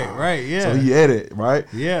 wow. right. Yeah. So he at it, right?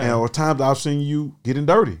 Yeah. And or times I've seen you getting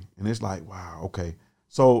dirty and it's like, wow, okay.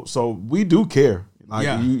 So we do care.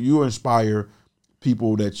 Like you inspire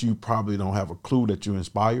people that you probably don't have a clue that you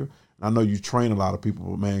inspire. And I know you train a lot of people,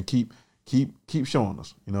 but man, keep showing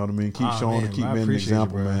us. You know what I mean? Keep showing us, keep being an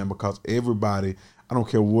example, man, because everybody, I don't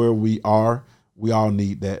care where we are, we all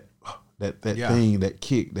need that thing, that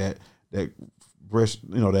kick, that breath,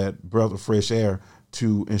 that breath of fresh air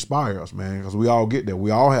to inspire us, man. Because we all get there.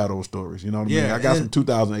 We all have those stories. You know what I mean? I got some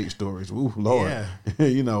 2008 stories. Ooh, Lord.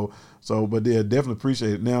 Yeah. So, but yeah, definitely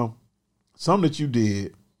appreciate it. Now, something that you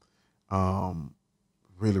did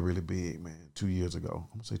really, really big, man, 2 years ago.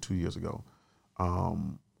 I'm going to say 2 years ago.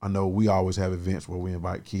 I know we always have events where we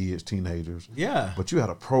invite kids, teenagers. Yeah. But you had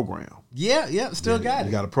a program. Yeah, still got it.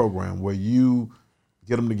 You got a program where you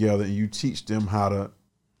get them together and you teach them how to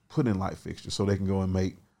put in light fixtures so they can go and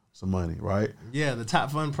make some money, right? Yeah, the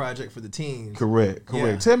Top Fun Project for the teens. Correct.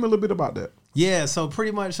 Yeah. Tell me a little bit about that. Yeah, so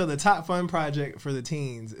pretty much, the Top Fun Project for the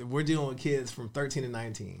teens, we're dealing with kids from 13 to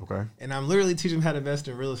 19. Okay. And I'm literally teaching them how to invest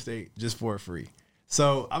in real estate just for free.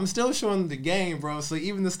 So I'm still showing them the game, bro. So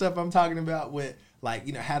even the stuff I'm talking about with,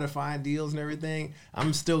 like, how to find deals and everything,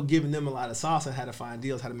 I'm still giving them a lot of sauce on how to find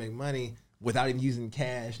deals, how to make money without even using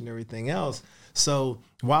cash and everything else. So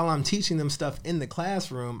while I'm teaching them stuff in the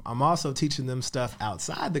classroom, I'm also teaching them stuff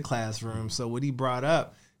outside the classroom. So what he brought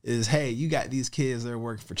up is, hey, you got these kids that are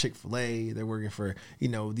working for Chick-fil-A, they're working for,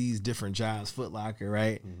 these different jobs, Foot Locker,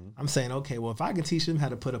 right? Mm-hmm. I'm saying, okay, well, if I can teach them how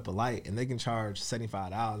to put up a light and they can charge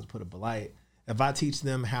 $75 to put up a light, if I teach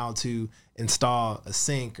them how to install a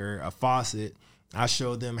sink or a faucet, I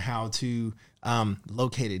show them how to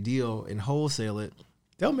locate a deal and wholesale it,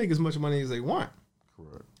 they'll make as much money as they want.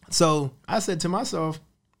 Correct. So I said to myself,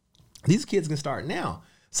 these kids can start now.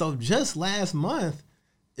 So just last month,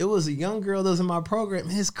 it was a young girl that was in my program.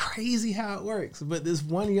 And it's crazy how it works. But this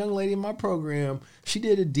one young lady in my program, she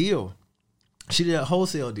did a deal. She did a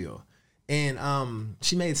wholesale deal. And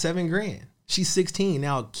she made $7,000. She's 16.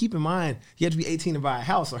 Now, keep in mind, you have to be 18 to buy a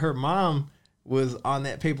house. So her mom was on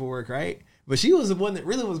that paperwork, right? But she was the one that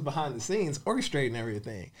really was behind the scenes, orchestrating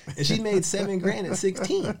everything. And she made $7,000 at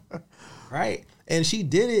 16, right? And she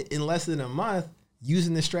did it in less than a month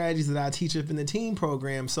using the strategies that I teach up in the teen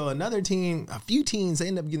program. So a few teens, they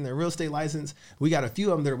end up getting their real estate license. We got a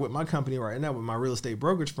few of them that are with my company right now, with my real estate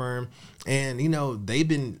brokerage firm. And, they've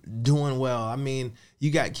been doing well. I mean,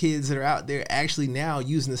 you got kids that are out there actually now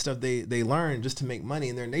using the stuff they learned just to make money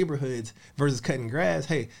in their neighborhoods versus cutting grass.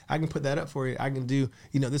 Hey, I can put that up for you. I can do,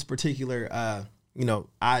 this particular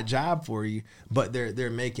odd job for you, but they're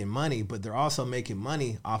making money, but they're also making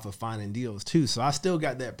money off of finding deals too. So I still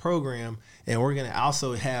got that program, and we're going to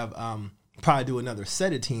also have probably do another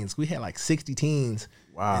set of teens. We had like 60 teens.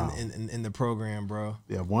 Wow. in the program, bro.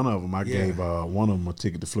 Yeah, one of them, I gave one of them a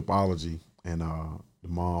ticket to Flipology, and the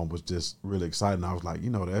mom was just really excited. And I was like,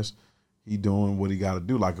 that's he doing what he got to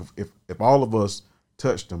do. Like if all of us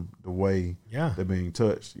touched them the way they're being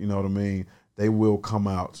touched, you know what I mean? They will come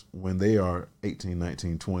out when they are 18,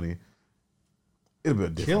 19, 20. It'll be a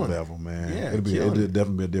different level, man. Yeah, it'll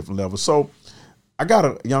definitely be a different level. So I got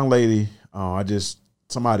a young lady,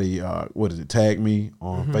 somebody tagged me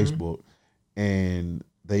on Facebook, and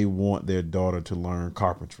they want their daughter to learn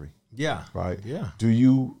carpentry. Yeah. Right? Yeah. Do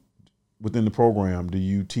you, within the program, do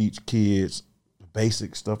you teach kids the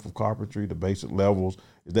basic stuff of carpentry, the basic levels?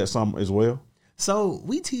 Is that something as well? So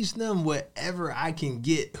we teach them whatever I can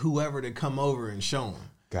get whoever to come over and show them.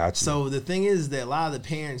 Gotcha. So the thing is that a lot of the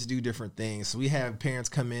parents do different things. So we have parents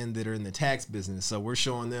come in that are in the tax business. So we're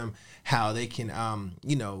showing them how they can,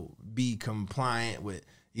 be compliant with,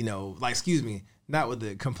 not with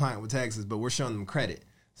the compliant with taxes, but we're showing them credit.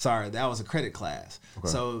 Sorry, that was a credit class. Okay.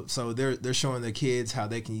 So they're showing the kids how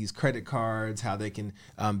they can use credit cards, how they can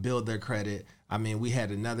build their credit. I mean, we had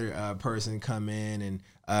another person come in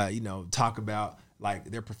and talk about like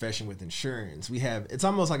their profession with insurance. It's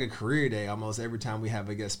almost like a career day almost every time we have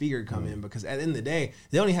a guest speaker come in, because at the end of the day,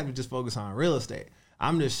 they don't have to just focus on real estate.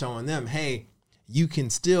 I'm just showing them, hey, you can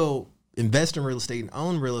still invest in real estate and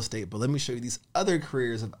own real estate, but let me show you these other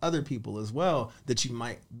careers of other people as well that you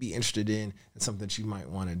might be interested in and something that you might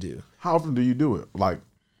want to do. How often do you do it? Like,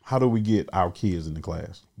 how do we get our kids in the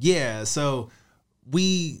class? Yeah, so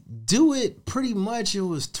we do it pretty much, it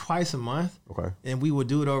was twice a month. Okay. And we would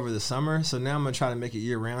do it over the summer. So now I'm going to try to make it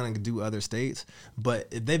year round and do other states. But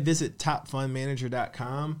if they visit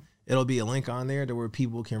topfundmanager.com, it'll be a link on there to where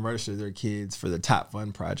people can register their kids for the Top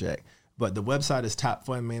Fund Project. But the website is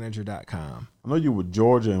topfundmanager.com. I know you with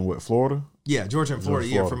Georgia and what, Florida? Yeah, Georgia and Florida.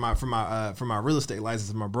 Yeah, for my real estate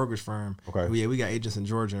license and my brokerage firm. Okay. Yeah, we got agents in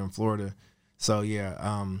Georgia and Florida. So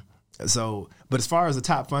yeah, but as far as the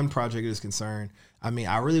Top Fund Project is concerned, I mean,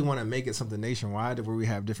 I really want to make it something nationwide where we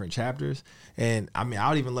have different chapters. And I mean, I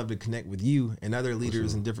would even love to connect with you and other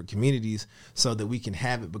leaders in different communities so that we can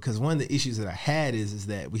have it. Because one of the issues that I had is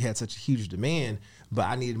that we had such a huge demand, but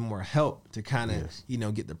I needed more help to kind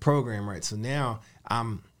of, get the program right. So now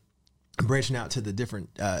I'm branching out to the different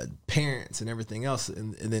parents and everything else,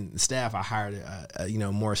 and then staff. I hired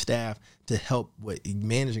more staff to help with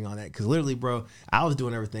managing all that, because literally, bro, I was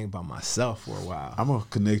doing everything by myself for a while. I'm gonna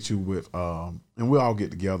connect you with and we'll all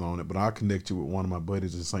get together on it, but I'll connect you with one of my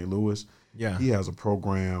buddies in St. Louis. Yeah, he has a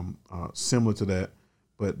program similar to that,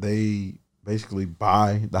 but they basically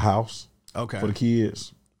buy the house for the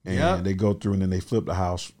kids, and they go through and then they flip the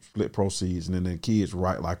house, split proceeds, and then the kids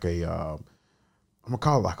write like a I'm gonna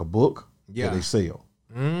call it like a book that they sell.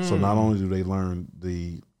 So not only do they learn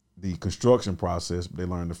the construction process, but they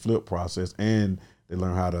learn the flip process, and they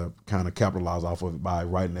learn how to kind of capitalize off of it by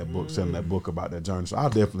writing that book, selling that book about that journey. So I'll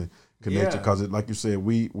definitely connect you, because like you said,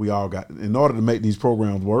 we all got, in order to make these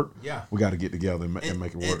programs work, we got to get together and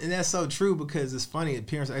make it work. And that's so true, because it's funny.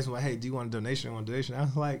 Parents ask me, like, hey, do you want a donation? I want a donation. I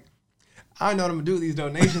was like, I don't know what I'm gonna do with these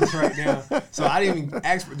donations right now. So I didn't even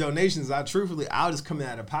ask for donations. I'll just come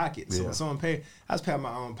out of pocket. So when someone paid, I was paying out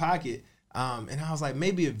of my own pocket. And I was like,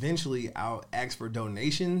 maybe eventually I'll ask for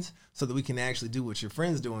donations so that we can actually do what your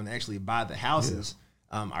friend's doing, actually buy the houses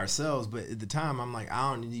ourselves. But at the time, I'm like,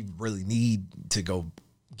 I don't really need to go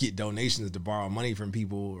get donations to borrow money from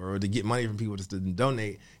people or to get money from people just to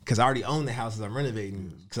donate, because I already own the houses I'm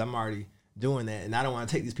renovating, because I'm already doing that. And I don't want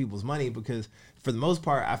to take these people's money, because for the most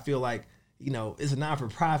part, I feel like, it's a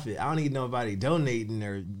non-for-profit. I don't need nobody donating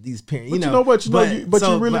or these parents. But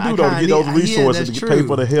you really do though, to get those resources, to pay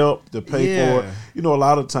for the help, to pay for it. A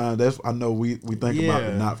lot of times I know we think about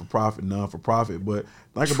the not-for-profit, non-for-profit, but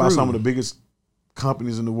think about some of the biggest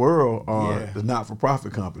companies in the world are the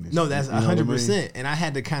not-for-profit companies. No, that's 100%. And I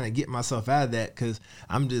had to kind of get myself out of that, because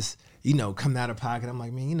I'm just, coming out of pocket. I'm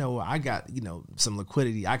like, man, I got, some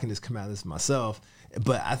liquidity. I can just come out of this myself.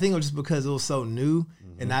 But I think it was just because it was so new,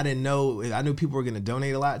 and I didn't know. I knew people were going to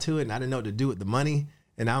donate a lot to it, and I didn't know what to do with the money.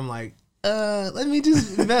 And I'm like, let me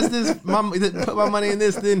just invest put my money in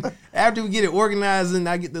this. Then after we get it organized and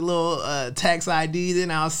I get the little tax ID,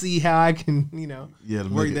 then I'll see how I can,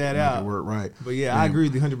 work that out. Work right. But I agree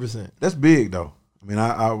with you 100%. That's big though. I mean,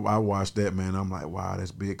 I watched that, man. I'm like, wow,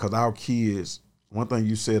 that's big. Because our kids, one thing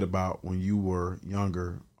you said about when you were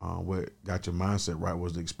younger, what got your mindset right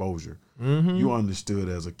was the exposure. You understood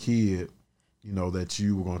as a kid, that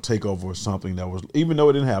you were going to take over something that was, even though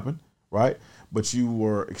it didn't happen, right? But you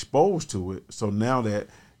were exposed to it. So now that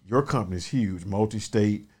your company is huge,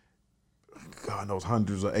 multi-state, God knows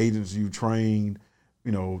hundreds of agents you've trained,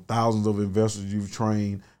 thousands of investors you've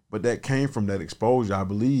trained, but that came from that exposure. I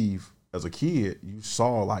believe as a kid, you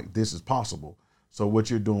saw like this is possible. So what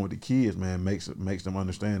you're doing with the kids, man, makes them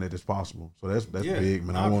understand that it's possible. So that's big,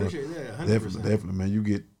 man. I appreciate that. 100%. Definitely, man. You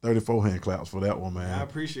get 34 hand claps for that one, man. I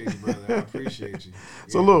appreciate you, brother. I appreciate you.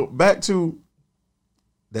 So look, back to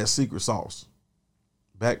that secret sauce.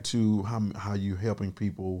 Back to how you helping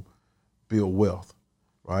people build wealth,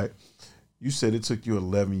 right? You said it took you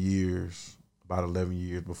about 11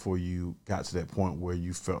 years before you got to that point where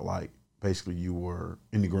you felt like basically you were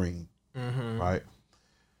in the green, right?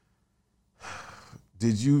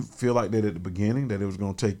 Did you feel like that at the beginning, that it was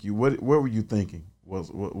going to take you? Where were you thinking?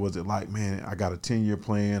 Was it like, man, I got a 10-year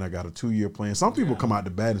plan, I got a 2-year plan? Some people come out the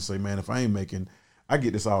bat and say, man, if I ain't making, I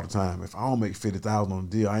get this all the time. If I don't make 50,000 on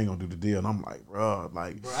the deal, I ain't gonna do the deal. And I'm like, bro,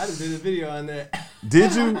 I just did a video on that.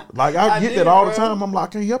 Did you? Like, I get that all the time. I'm like,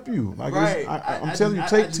 I can't help you. Like, I'm telling you,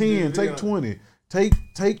 take 10, take 20,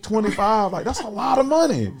 Take 25. Like, that's a lot of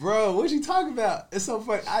money. Bro, what you talking about? It's so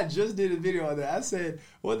funny. I just did a video on that. I said,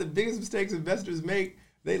 one of the biggest mistakes investors make,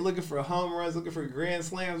 they looking for home runs, looking for grand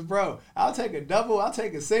slams. Bro, I'll take a double, I'll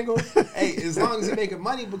take a single. Hey, as long as you're making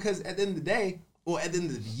money, because at the end of the day, or at the end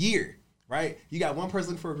of the year, right? You got one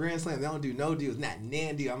person looking for a grand slam. They don't do no deals. Not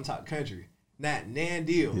nan deal. I'm talking country. Not nan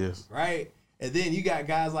deal. Yes. Right? And then you got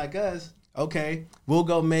guys like us. Okay, we'll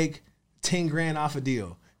go make 10 grand off a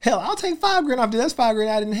deal. Hell, I'll take 5 grand off a deal. That's 5 grand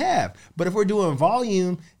I didn't have. But if we're doing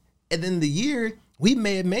volume, at the end of the year, we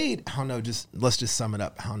may have made, I don't know, let's just sum it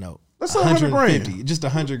up. I don't know. Let's say 100 grand. Just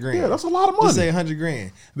 100 grand. Yeah, that's a lot of money. Just say 100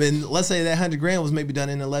 grand. But let's say that 100 grand was maybe done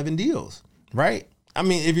in 11 deals, right? I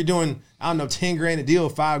mean, if you're doing, I don't know, 10 grand a deal,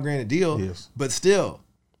 5 grand a deal, yes. But still,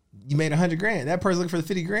 you made 100 grand. That person looking for the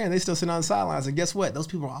 50 grand, they still sit on the sidelines. And guess what? Those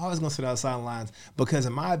people are always going to sit on the sidelines because,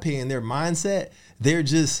 in my opinion, their mindset,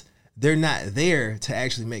 they're not there to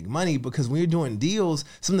actually make money. Because when you're doing deals,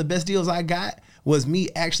 some of the best deals I got was me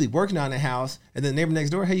actually working on the house, and then the neighbor next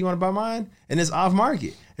door, hey, you want to buy mine? And it's off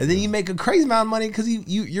market. And then you make a crazy amount of money because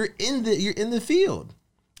you're in the field.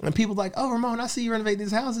 And people like, oh, Ramon, I see you renovate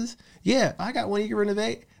these houses. Yeah, I got one you can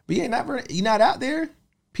renovate, but you're not out there.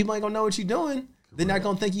 People ain't gonna know what you're doing. They're not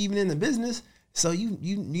gonna think you even in the business. So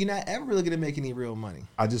you're not ever really gonna make any real money.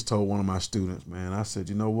 I just told one of my students, man, I said,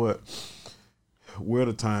 you know what? We're at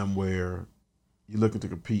a time where you're looking to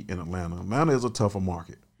compete in Atlanta. Atlanta is a tougher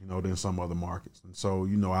market, than some other markets. And so,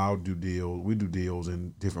 we do deals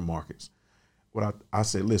in different markets. What I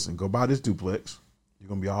said, listen, go buy this duplex. You're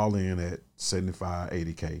going to be all in at $75,000,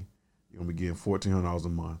 $80K. You're going to be getting $1,400 a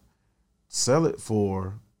month. Sell it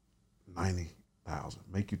for $90,000.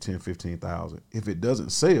 Make you $10,000, $15,000. If it doesn't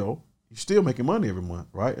sell, you're still making money every month,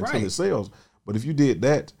 right? Until it sells. But if you did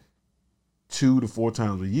that 2 to 4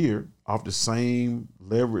 times a year off the same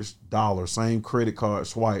leveraged dollar, same credit card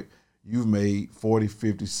swipe, you've made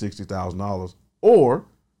 $40,000, $50,000, $60,000. Or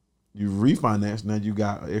you refinance, now you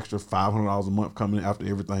got an extra $500 a month coming in after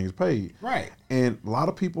everything is paid. Right. And a lot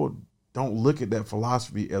of people don't look at that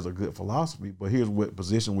philosophy as a good philosophy, but here's what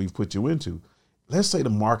position we've put you into. Let's say the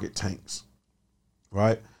market tanks,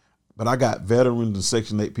 right? But I got veterans and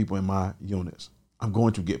Section 8 people in my units. I'm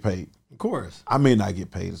going to get paid. Of course. I may not get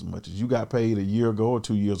paid as much as you got paid a year ago or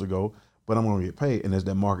 2 years ago, but I'm going to get paid. And as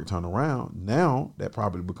that market turn around, now that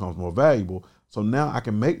property becomes more valuable. So now I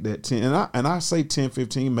can make that 10, and I say 10,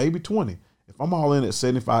 15, maybe 20. If I'm all in at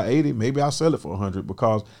 75, 80, maybe I'll sell it for 100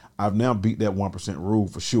 because I've now beat that 1% rule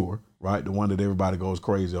for sure, right? The one that everybody goes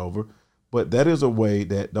crazy over. But that is a way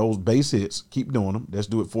that those base hits, keep doing them. Let's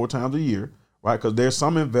do it 4 times a year, right? Because there's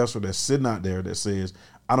some investor that's sitting out there that says,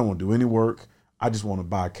 I don't want to do any work. I just want to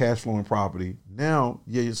buy cash flowing property. Now,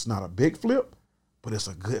 yeah, it's not a big flip, but it's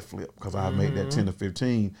a good flip because I make that 10 to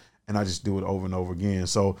 15 and I just do it over and over again.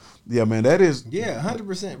 So yeah, man, that is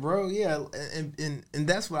 100%, bro. Yeah, and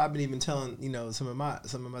that's what I've been even telling some of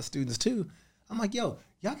my students too. I'm like, yo,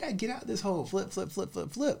 y'all gotta get out this whole flip,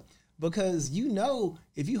 because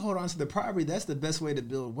if you hold on to the property, that's the best way to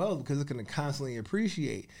build wealth because it's gonna constantly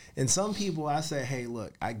appreciate. And some people, I say, hey,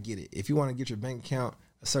 look, I get it. If you want to get your bank account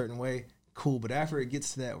a certain way, cool. But after it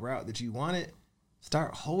gets to that route that you want it,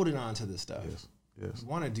 start holding on to this stuff. Yes. You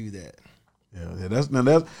want to do that. Yeah, that's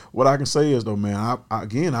what I can say is though, man.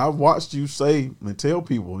 I've watched you say and tell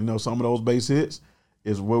people, some of those base hits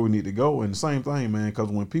is where we need to go, and the same thing, man. Because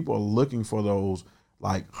when people are looking for those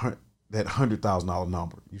that $100,000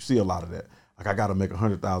 number, you see a lot of that. Like I got to make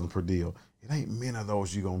 $100,000 per deal. It ain't many of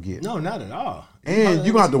those you're gonna get. No, not at all. And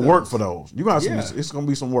you're gonna have to work for those. It's gonna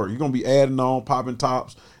be some work. You're gonna be adding on, popping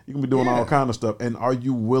tops. You're gonna be doing all kind of stuff. And are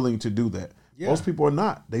you willing to do that? Yeah. Most people are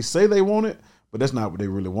not. They say they want it, but that's not what they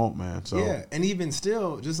really want, man. So yeah, and even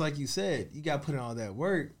still, just like you said, you got to put in all that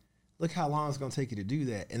work. Look how long it's going to take you to do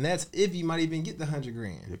that. And that's if you might even get the $100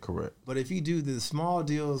 grand. Yeah, correct. But if you do the small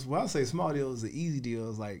deals, I'll say small deals, the easy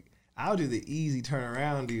deals, like I'll do the easy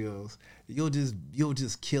turnaround deals. You'll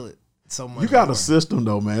just kill it so much. You got a system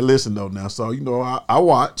though, man. Listen though now. So, I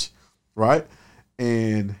watch, right?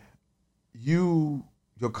 And your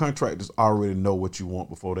contractors already know what you want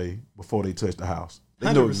before they touch the house. They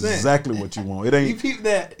 100%. Know exactly what you want. It ain't. You peeped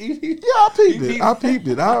that. Yeah, I peeped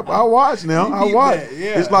it. I watch now. I watch.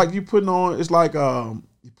 Yeah. It's like you putting on. It's like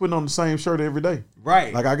you putting on the same shirt every day.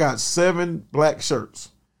 Right. Like I got 7 black shirts.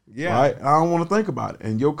 Yeah. Right. I don't want to think about it.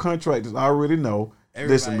 And your contractors already know.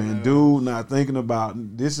 Everybody listen, man, knows. Dude, not thinking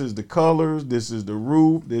about this is the colors. This is the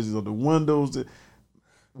roof. This is the windows.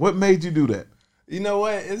 What made you do that? You know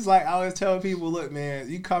what? It's like I always tell people, look, man,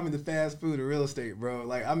 you call me the fast food of real estate, bro.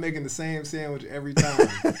 Like, I'm making the same sandwich every time.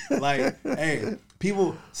 Like, hey,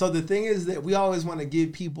 people. So the thing is that we always want to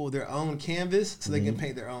give people their own canvas so they can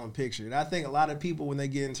paint their own picture. And I think a lot of people, when they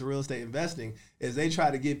get into real estate investing, is they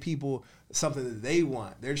try to give people something that they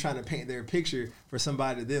want. They're trying to paint their picture for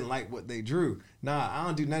somebody that didn't like what they drew. Nah, I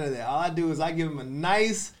don't do none of that. All I do is I give them a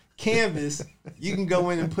nice canvas. You can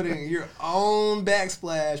go in and put in your own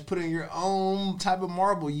backsplash, put in your own type of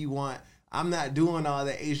marble you want. I'm not doing all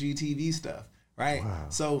that HGTV stuff, right? Wow.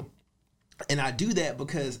 So, and I do that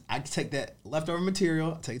because I take that leftover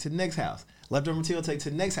material, take it to the next house. Leftover material, take it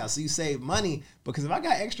to the next house. So you save money because if I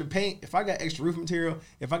got extra paint, if I got extra roof material,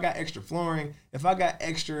 if I got extra flooring, if I got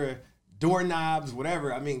extra doorknobs,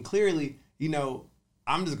 whatever, I mean, clearly, you know,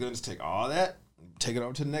 I'm just going to take all that, take it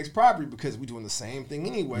over to the next property because we're doing the same thing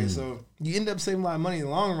anyway. So you end up saving a lot of money in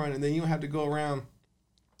the long run, and then you don't have to go around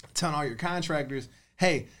telling all your contractors,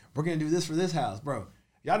 hey, we're going to do this for this house, bro.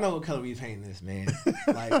 Y'all know what color we painting this, man.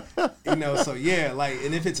 Like, you know, so yeah, like,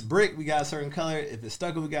 and if it's brick, we got a certain color. If it's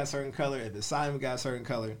stucco, we got a certain color. If it's siding, we got a certain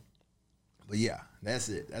color. But yeah, that's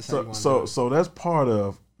it. That's how you want to do it. So that's part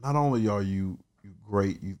of, not only are you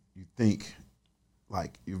great, you think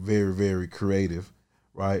like you're very, very creative,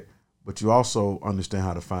 right? But you also understand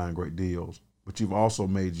how to find great deals. But you've also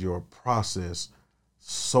made your process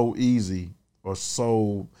so easy, or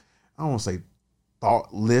so, I don't want to say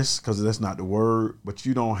thoughtless, because that's not the word, but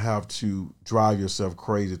you don't have to drive yourself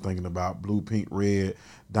crazy thinking about blue, pink, red,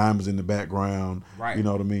 diamonds in the background. Right. You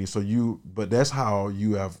know what I mean? So but that's how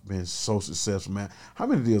you have been so successful, man. How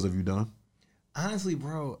many deals have you done? Honestly,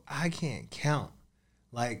 bro, I can't count.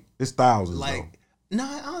 Like, It's thousands, like, though.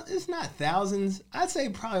 no, it's not thousands. I'd say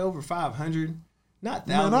probably over 500. Not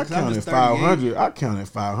thousands. Man, I counted 500. I counted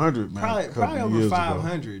 500, man. Probably over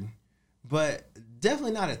 500, but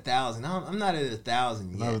definitely not 1,000. I'm not at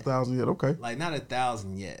 1,000 yet. Not 1,000 yet. Okay. Like, not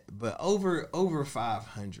 1,000 yet, but over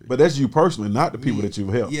 500. But that's you personally, not the people that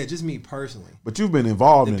you've helped. Yeah, just me personally. But you've been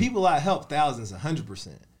involved The in people I helped, thousands, 100%.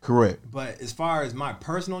 Correct. But as far as my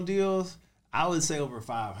personal deals, I would say over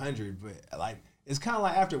 500. But like, it's kind of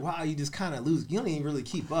like after a while, you just kind of lose. You don't even really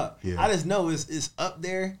keep up. Yeah. I just know it's up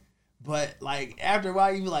there. But like after a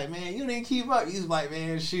while, you be like, man, you didn't keep up. You just like,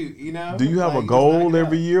 man, shoot, you know. Do you have like, a goal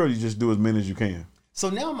every year, or you just do as many as you can? So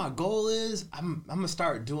now my goal is I'm gonna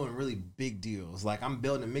start doing really big deals. Like, I'm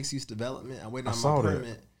building a mixed use development. I'm waiting on my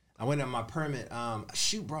permit. I waiting on my permit.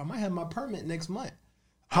 Shoot, bro, I might have my permit next month.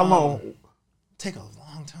 How long? Take a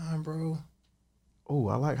long time, bro. Oh,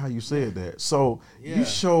 I like how you said that. So Yeah. you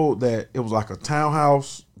showed that it was like a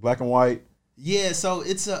townhouse, black and white. Yeah, so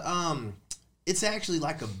it's it's actually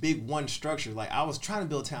like a big one structure. Like, I was trying to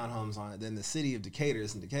build townhomes on it. Then the city of Decatur,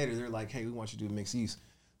 they're like, hey, we want you to do mixed use.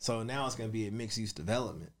 So now it's going to be a mixed use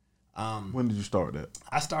development. When did you start that?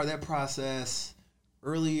 I started that process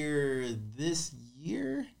earlier this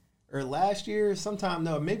year or last year, sometime.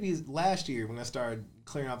 No, maybe it's last year when I started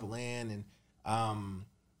clearing out the land and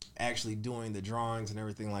actually doing the drawings and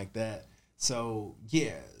everything like that. So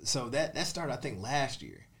yeah, so that started, I think, last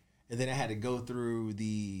year. And then I had to go through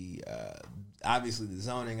the obviously the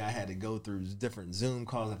zoning. I had to go through different Zoom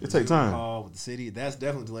calls. It takes time. Call with the city. That's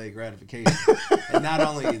definitely delayed gratification. And not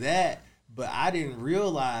only that, but I didn't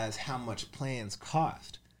realize how much plans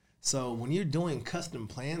cost. So when you're doing custom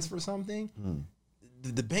plans for something,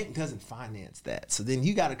 the bank doesn't finance that. So then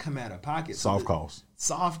you got to come out of pocket. Soft cost.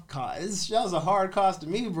 Soft cost. That was a hard cost to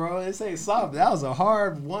me, bro. It say soft. That was a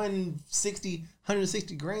hard 160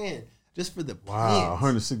 grand just for the plans. Wow,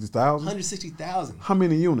 160,000. 160,000. How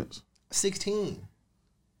many units? 16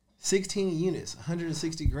 units,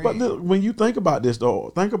 160 grand. But look, when you think about this,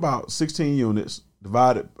 though, think about 16 units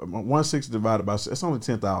divided 160 divided by, it's only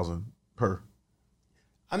 10,000 per.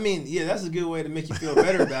 I mean, yeah, that's a good way to make you feel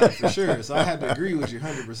better about it for sure. So I have to agree with you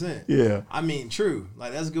 100%. Yeah. I mean, true.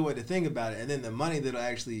 Like, that's a good way to think about it. And then the money that'll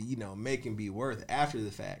actually, make and be worth after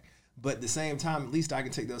the fact. But at the same time, at least I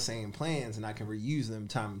can take those same plans and I can reuse them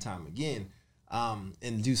time and time again,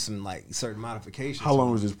 and do some like certain modifications. How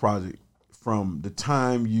long was this project from the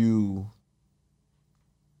time you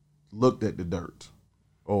looked at the dirt,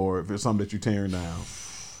 or if it's something that you're tearing down,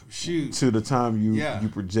 Shoot, to the time you Yeah. you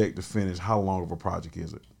project to finish? How long of a project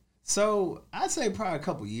is it? So I'd say probably a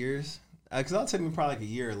couple years, because it'll take me probably like a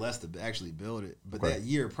year or less to actually build it. But Okay. that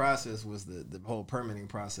year process was the whole permitting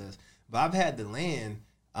process. But I've had the land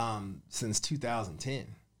since 2010.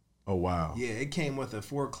 Oh wow. Yeah, it came with a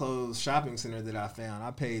foreclosed shopping center that I found.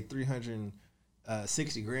 I paid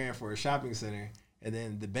 $360 grand for a shopping center, and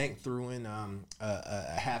then the bank threw in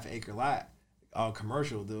a half acre lot, all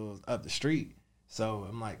commercial, that was up the street. So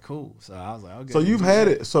I'm like, cool. So I was like, okay. So you've had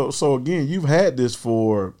it. So again, you've had this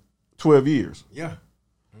for 12 years. Yeah.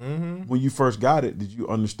 Mm-hmm. When you first got it, did you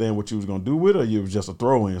understand what you was gonna do with it, or you was just a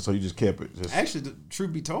throw in? So you just kept it. Actually, the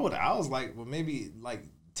truth be told, I was like, well, maybe like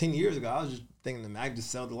 10 years ago, I was just thinking that I could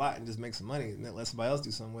just sell the lot and just make some money and then let somebody else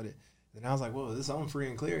do something with it. Then I was like, well, this is on free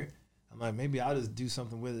and clear. I'm like, maybe I'll just do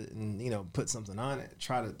something with it and, put something on it.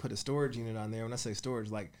 Try to put a storage unit on there. When I say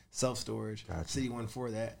storage, like self-storage. Gotcha. City one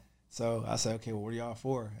for that. So I said, okay, well, what are y'all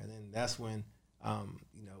for? And then that's when, I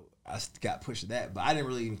got pushed to that. But I didn't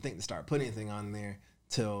really even think to start putting anything on there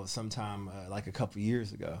till sometime like a couple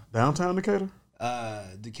years ago. Downtown Decatur?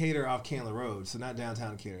 Decatur off Candler Road. So not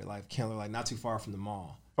downtown Decatur, like Candler, like not too far from the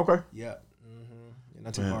mall. Okay. Yep. Mm-hmm. Yeah,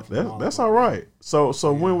 not too far from the mall. That's all right. So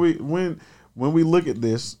when we look at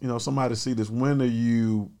this, somebody see this, when are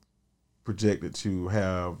you projected to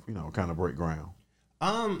have, kind of break ground?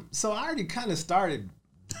 So I already kind of started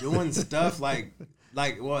doing stuff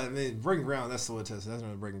breaking ground, that's soil test. That's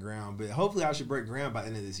not breaking ground. But hopefully I should break ground by the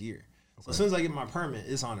end of this year. Okay. So as soon as I get my permit,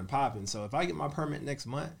 it's on and popping. So if I get my permit next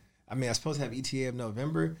month, I'm supposed to have ETA of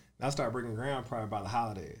November, and I'll start breaking ground probably by the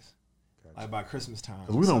holidays. Gotcha. Like by Christmas time.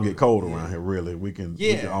 Because we don't get cold around here, really. We can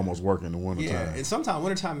almost work in the wintertime. Yeah, and sometimes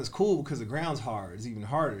wintertime is cool because the ground's hard. It's even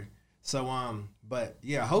harder. So, but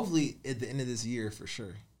yeah, hopefully at the end of this year for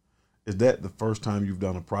sure. Is that the first time you've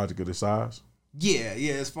done a project of this size? Yeah.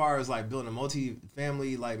 As far as like building a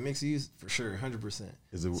multi-family like mixed use, for sure, 100%.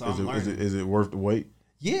 Is it worth the wait?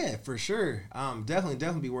 Yeah, for sure.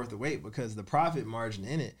 Definitely be worth the wait because the profit margin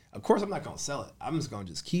in it. Of course, I'm not gonna sell it. I'm just gonna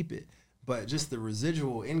just keep it. But just the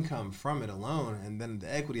residual income from it alone, and then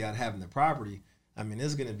the equity I'd have in the property,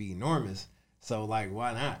 it's gonna be enormous. So like,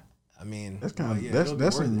 why not?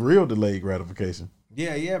 That's some real delayed gratification.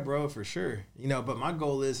 Yeah, bro, for sure. But my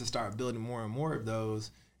goal is to start building more and more of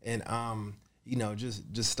those, and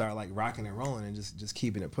just start like rocking and rolling and just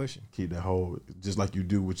keeping it pushing. Keep that whole, just like you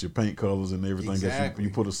do with your paint colors and everything. Exactly.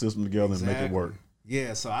 You put a system together and make it work.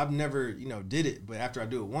 Yeah, so I've never, did it, but after I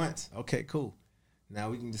do it once, okay, cool. Now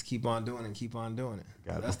we can just keep on doing it.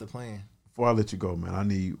 So that's the plan. Before I let you go, man, I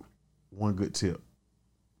need one tip,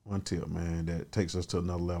 man, that takes us to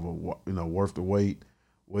another level. Worth the wait.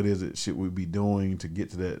 What is it should we be doing to get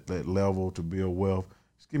to that level to build wealth?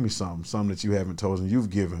 Just give me something that you haven't told us. And you've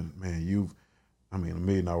given, man, $1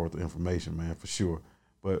 million worth of information, man, for sure.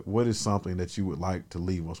 But what is something that you would like to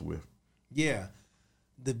leave us with? Yeah.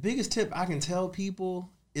 The biggest tip I can tell people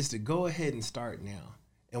is to go ahead and start now.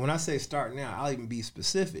 And when I say start now, I'll even be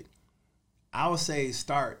specific. I would say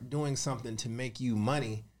start doing something to make you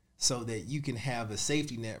money so that you can have a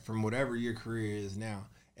safety net from whatever your career is now.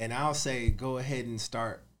 And I'll say go ahead and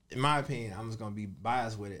start, in my opinion, I'm just going to be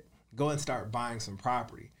biased with it, go and start buying some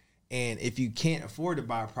property. And if you can't afford to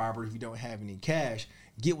buy a property, if you don't have any cash,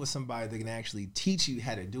 get with somebody that can actually teach you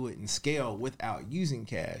how to do it and scale without using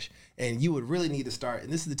cash. And you would really need to start,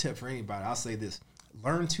 and this is the tip for anybody, I'll say this,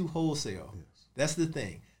 learn to wholesale. Yes. That's the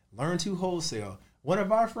thing. Learn to wholesale. One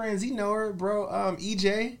of our friends, you know her, bro,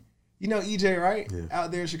 EJ. You know EJ, right? Yeah.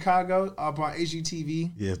 Out there in Chicago, up on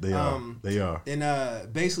HGTV. Yes, they are. They are.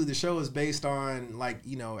 And basically the show is based on,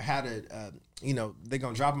 how to, they're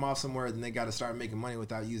going to drop them off somewhere, then they got to start making money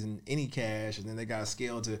without using any cash, and then they got to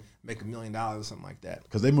scale to make $1 million or something like that.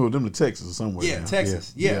 Because they moved them to Texas or somewhere. Yeah, now.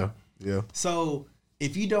 Texas. Yeah. So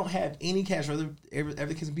if you don't have any cash,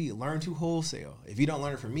 everything can be, learn to wholesale. If you don't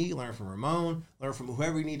learn it from me, learn from Ramon, learn from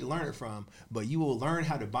whoever you need to learn it from. But you will learn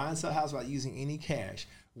how to buy and sell houses without using any cash.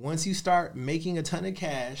 Once you start making a ton of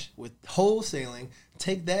cash with wholesaling,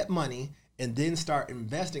 take that money and then start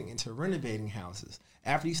investing into renovating houses.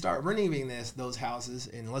 After you start renovating those houses,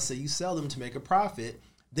 and let's say you sell them to make a profit,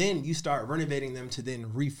 then you start renovating them to then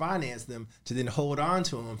refinance them to then hold on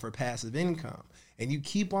to them for passive income. And you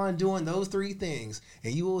keep on doing those three things,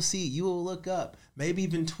 and you will look up, maybe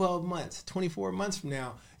even 12 months, 24 months from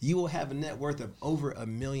now, you will have a net worth of over $1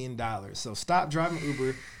 million. So stop driving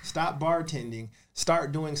Uber, stop bartending,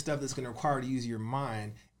 start doing stuff that's going to require you to use your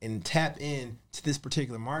mind and tap in to this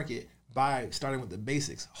particular market by starting with the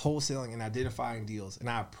basics, wholesaling and identifying deals. And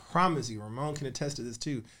I promise you, Ramon can attest to this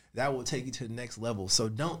too, that will take you to the next level. So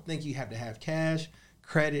don't think you have to have cash,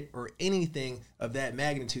 credit, or anything of that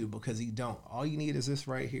magnitude, because you don't. All you need is this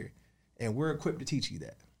right here. And we're equipped to teach you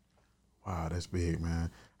that. Wow, that's big,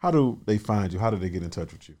 man. How do they find you? How do they get in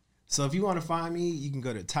touch with you? So if you want to find me, you can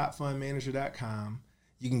go to topfundmanager.com.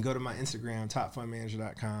 You can go to my Instagram,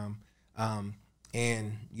 topfundmanager.com.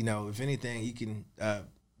 And, if anything, you can...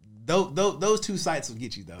 Those two sites will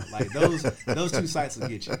get you though. Like those two sites will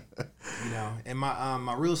get you. And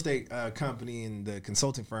my real estate company and the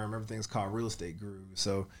consulting firm, everything's called Real Estate Guru.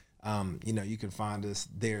 So You can find us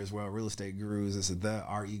there as well. Real Estate Gurus. It's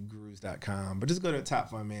theregurus.com. But just go to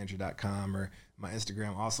topfundmanager.com or my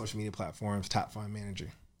Instagram, all social media platforms, Top Fund Manager.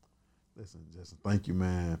 Listen, Justin, thank you,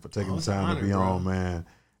 man, for taking the it's an time honor, to be bro. on, man.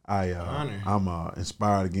 I'm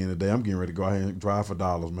inspired again today. I'm getting ready to go ahead and drive for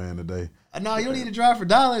dollars, man, today. No, you don't need to drive for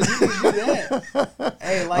dollars. You need to do that.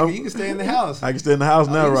 Hey, you can stay in the house. I can stay in the house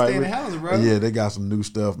now, you can right? stay in the house, bro. Yeah, they got some new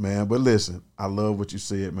stuff, man. But listen, I love what you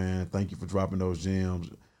said, man. Thank you for dropping those gems.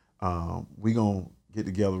 We gonna get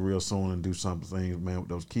together real soon and do some things, man, with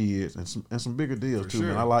those kids and some bigger deals too,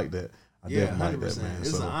 man. I like that. I definitely like that, man.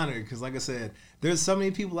 It's an honor because, like I said, there's so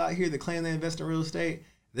many people out here that claim they invest in real estate.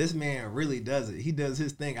 This man really does it. He does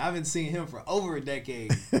his thing. I've been seeing him for over a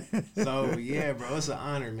decade. So, yeah, bro, it's an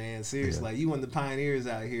honor, man. Seriously, like, you one of the pioneers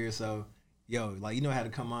out here. So, yo, like, you know how to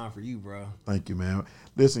come on for you, bro. Thank you, man.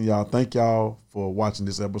 Listen, y'all, thank y'all for watching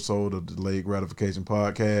this episode of the Delayed Gratification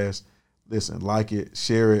Podcast. Listen, like it,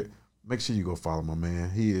 share it. Make sure you go follow my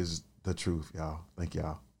man. He is the truth, y'all. Thank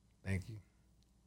y'all. Thank you.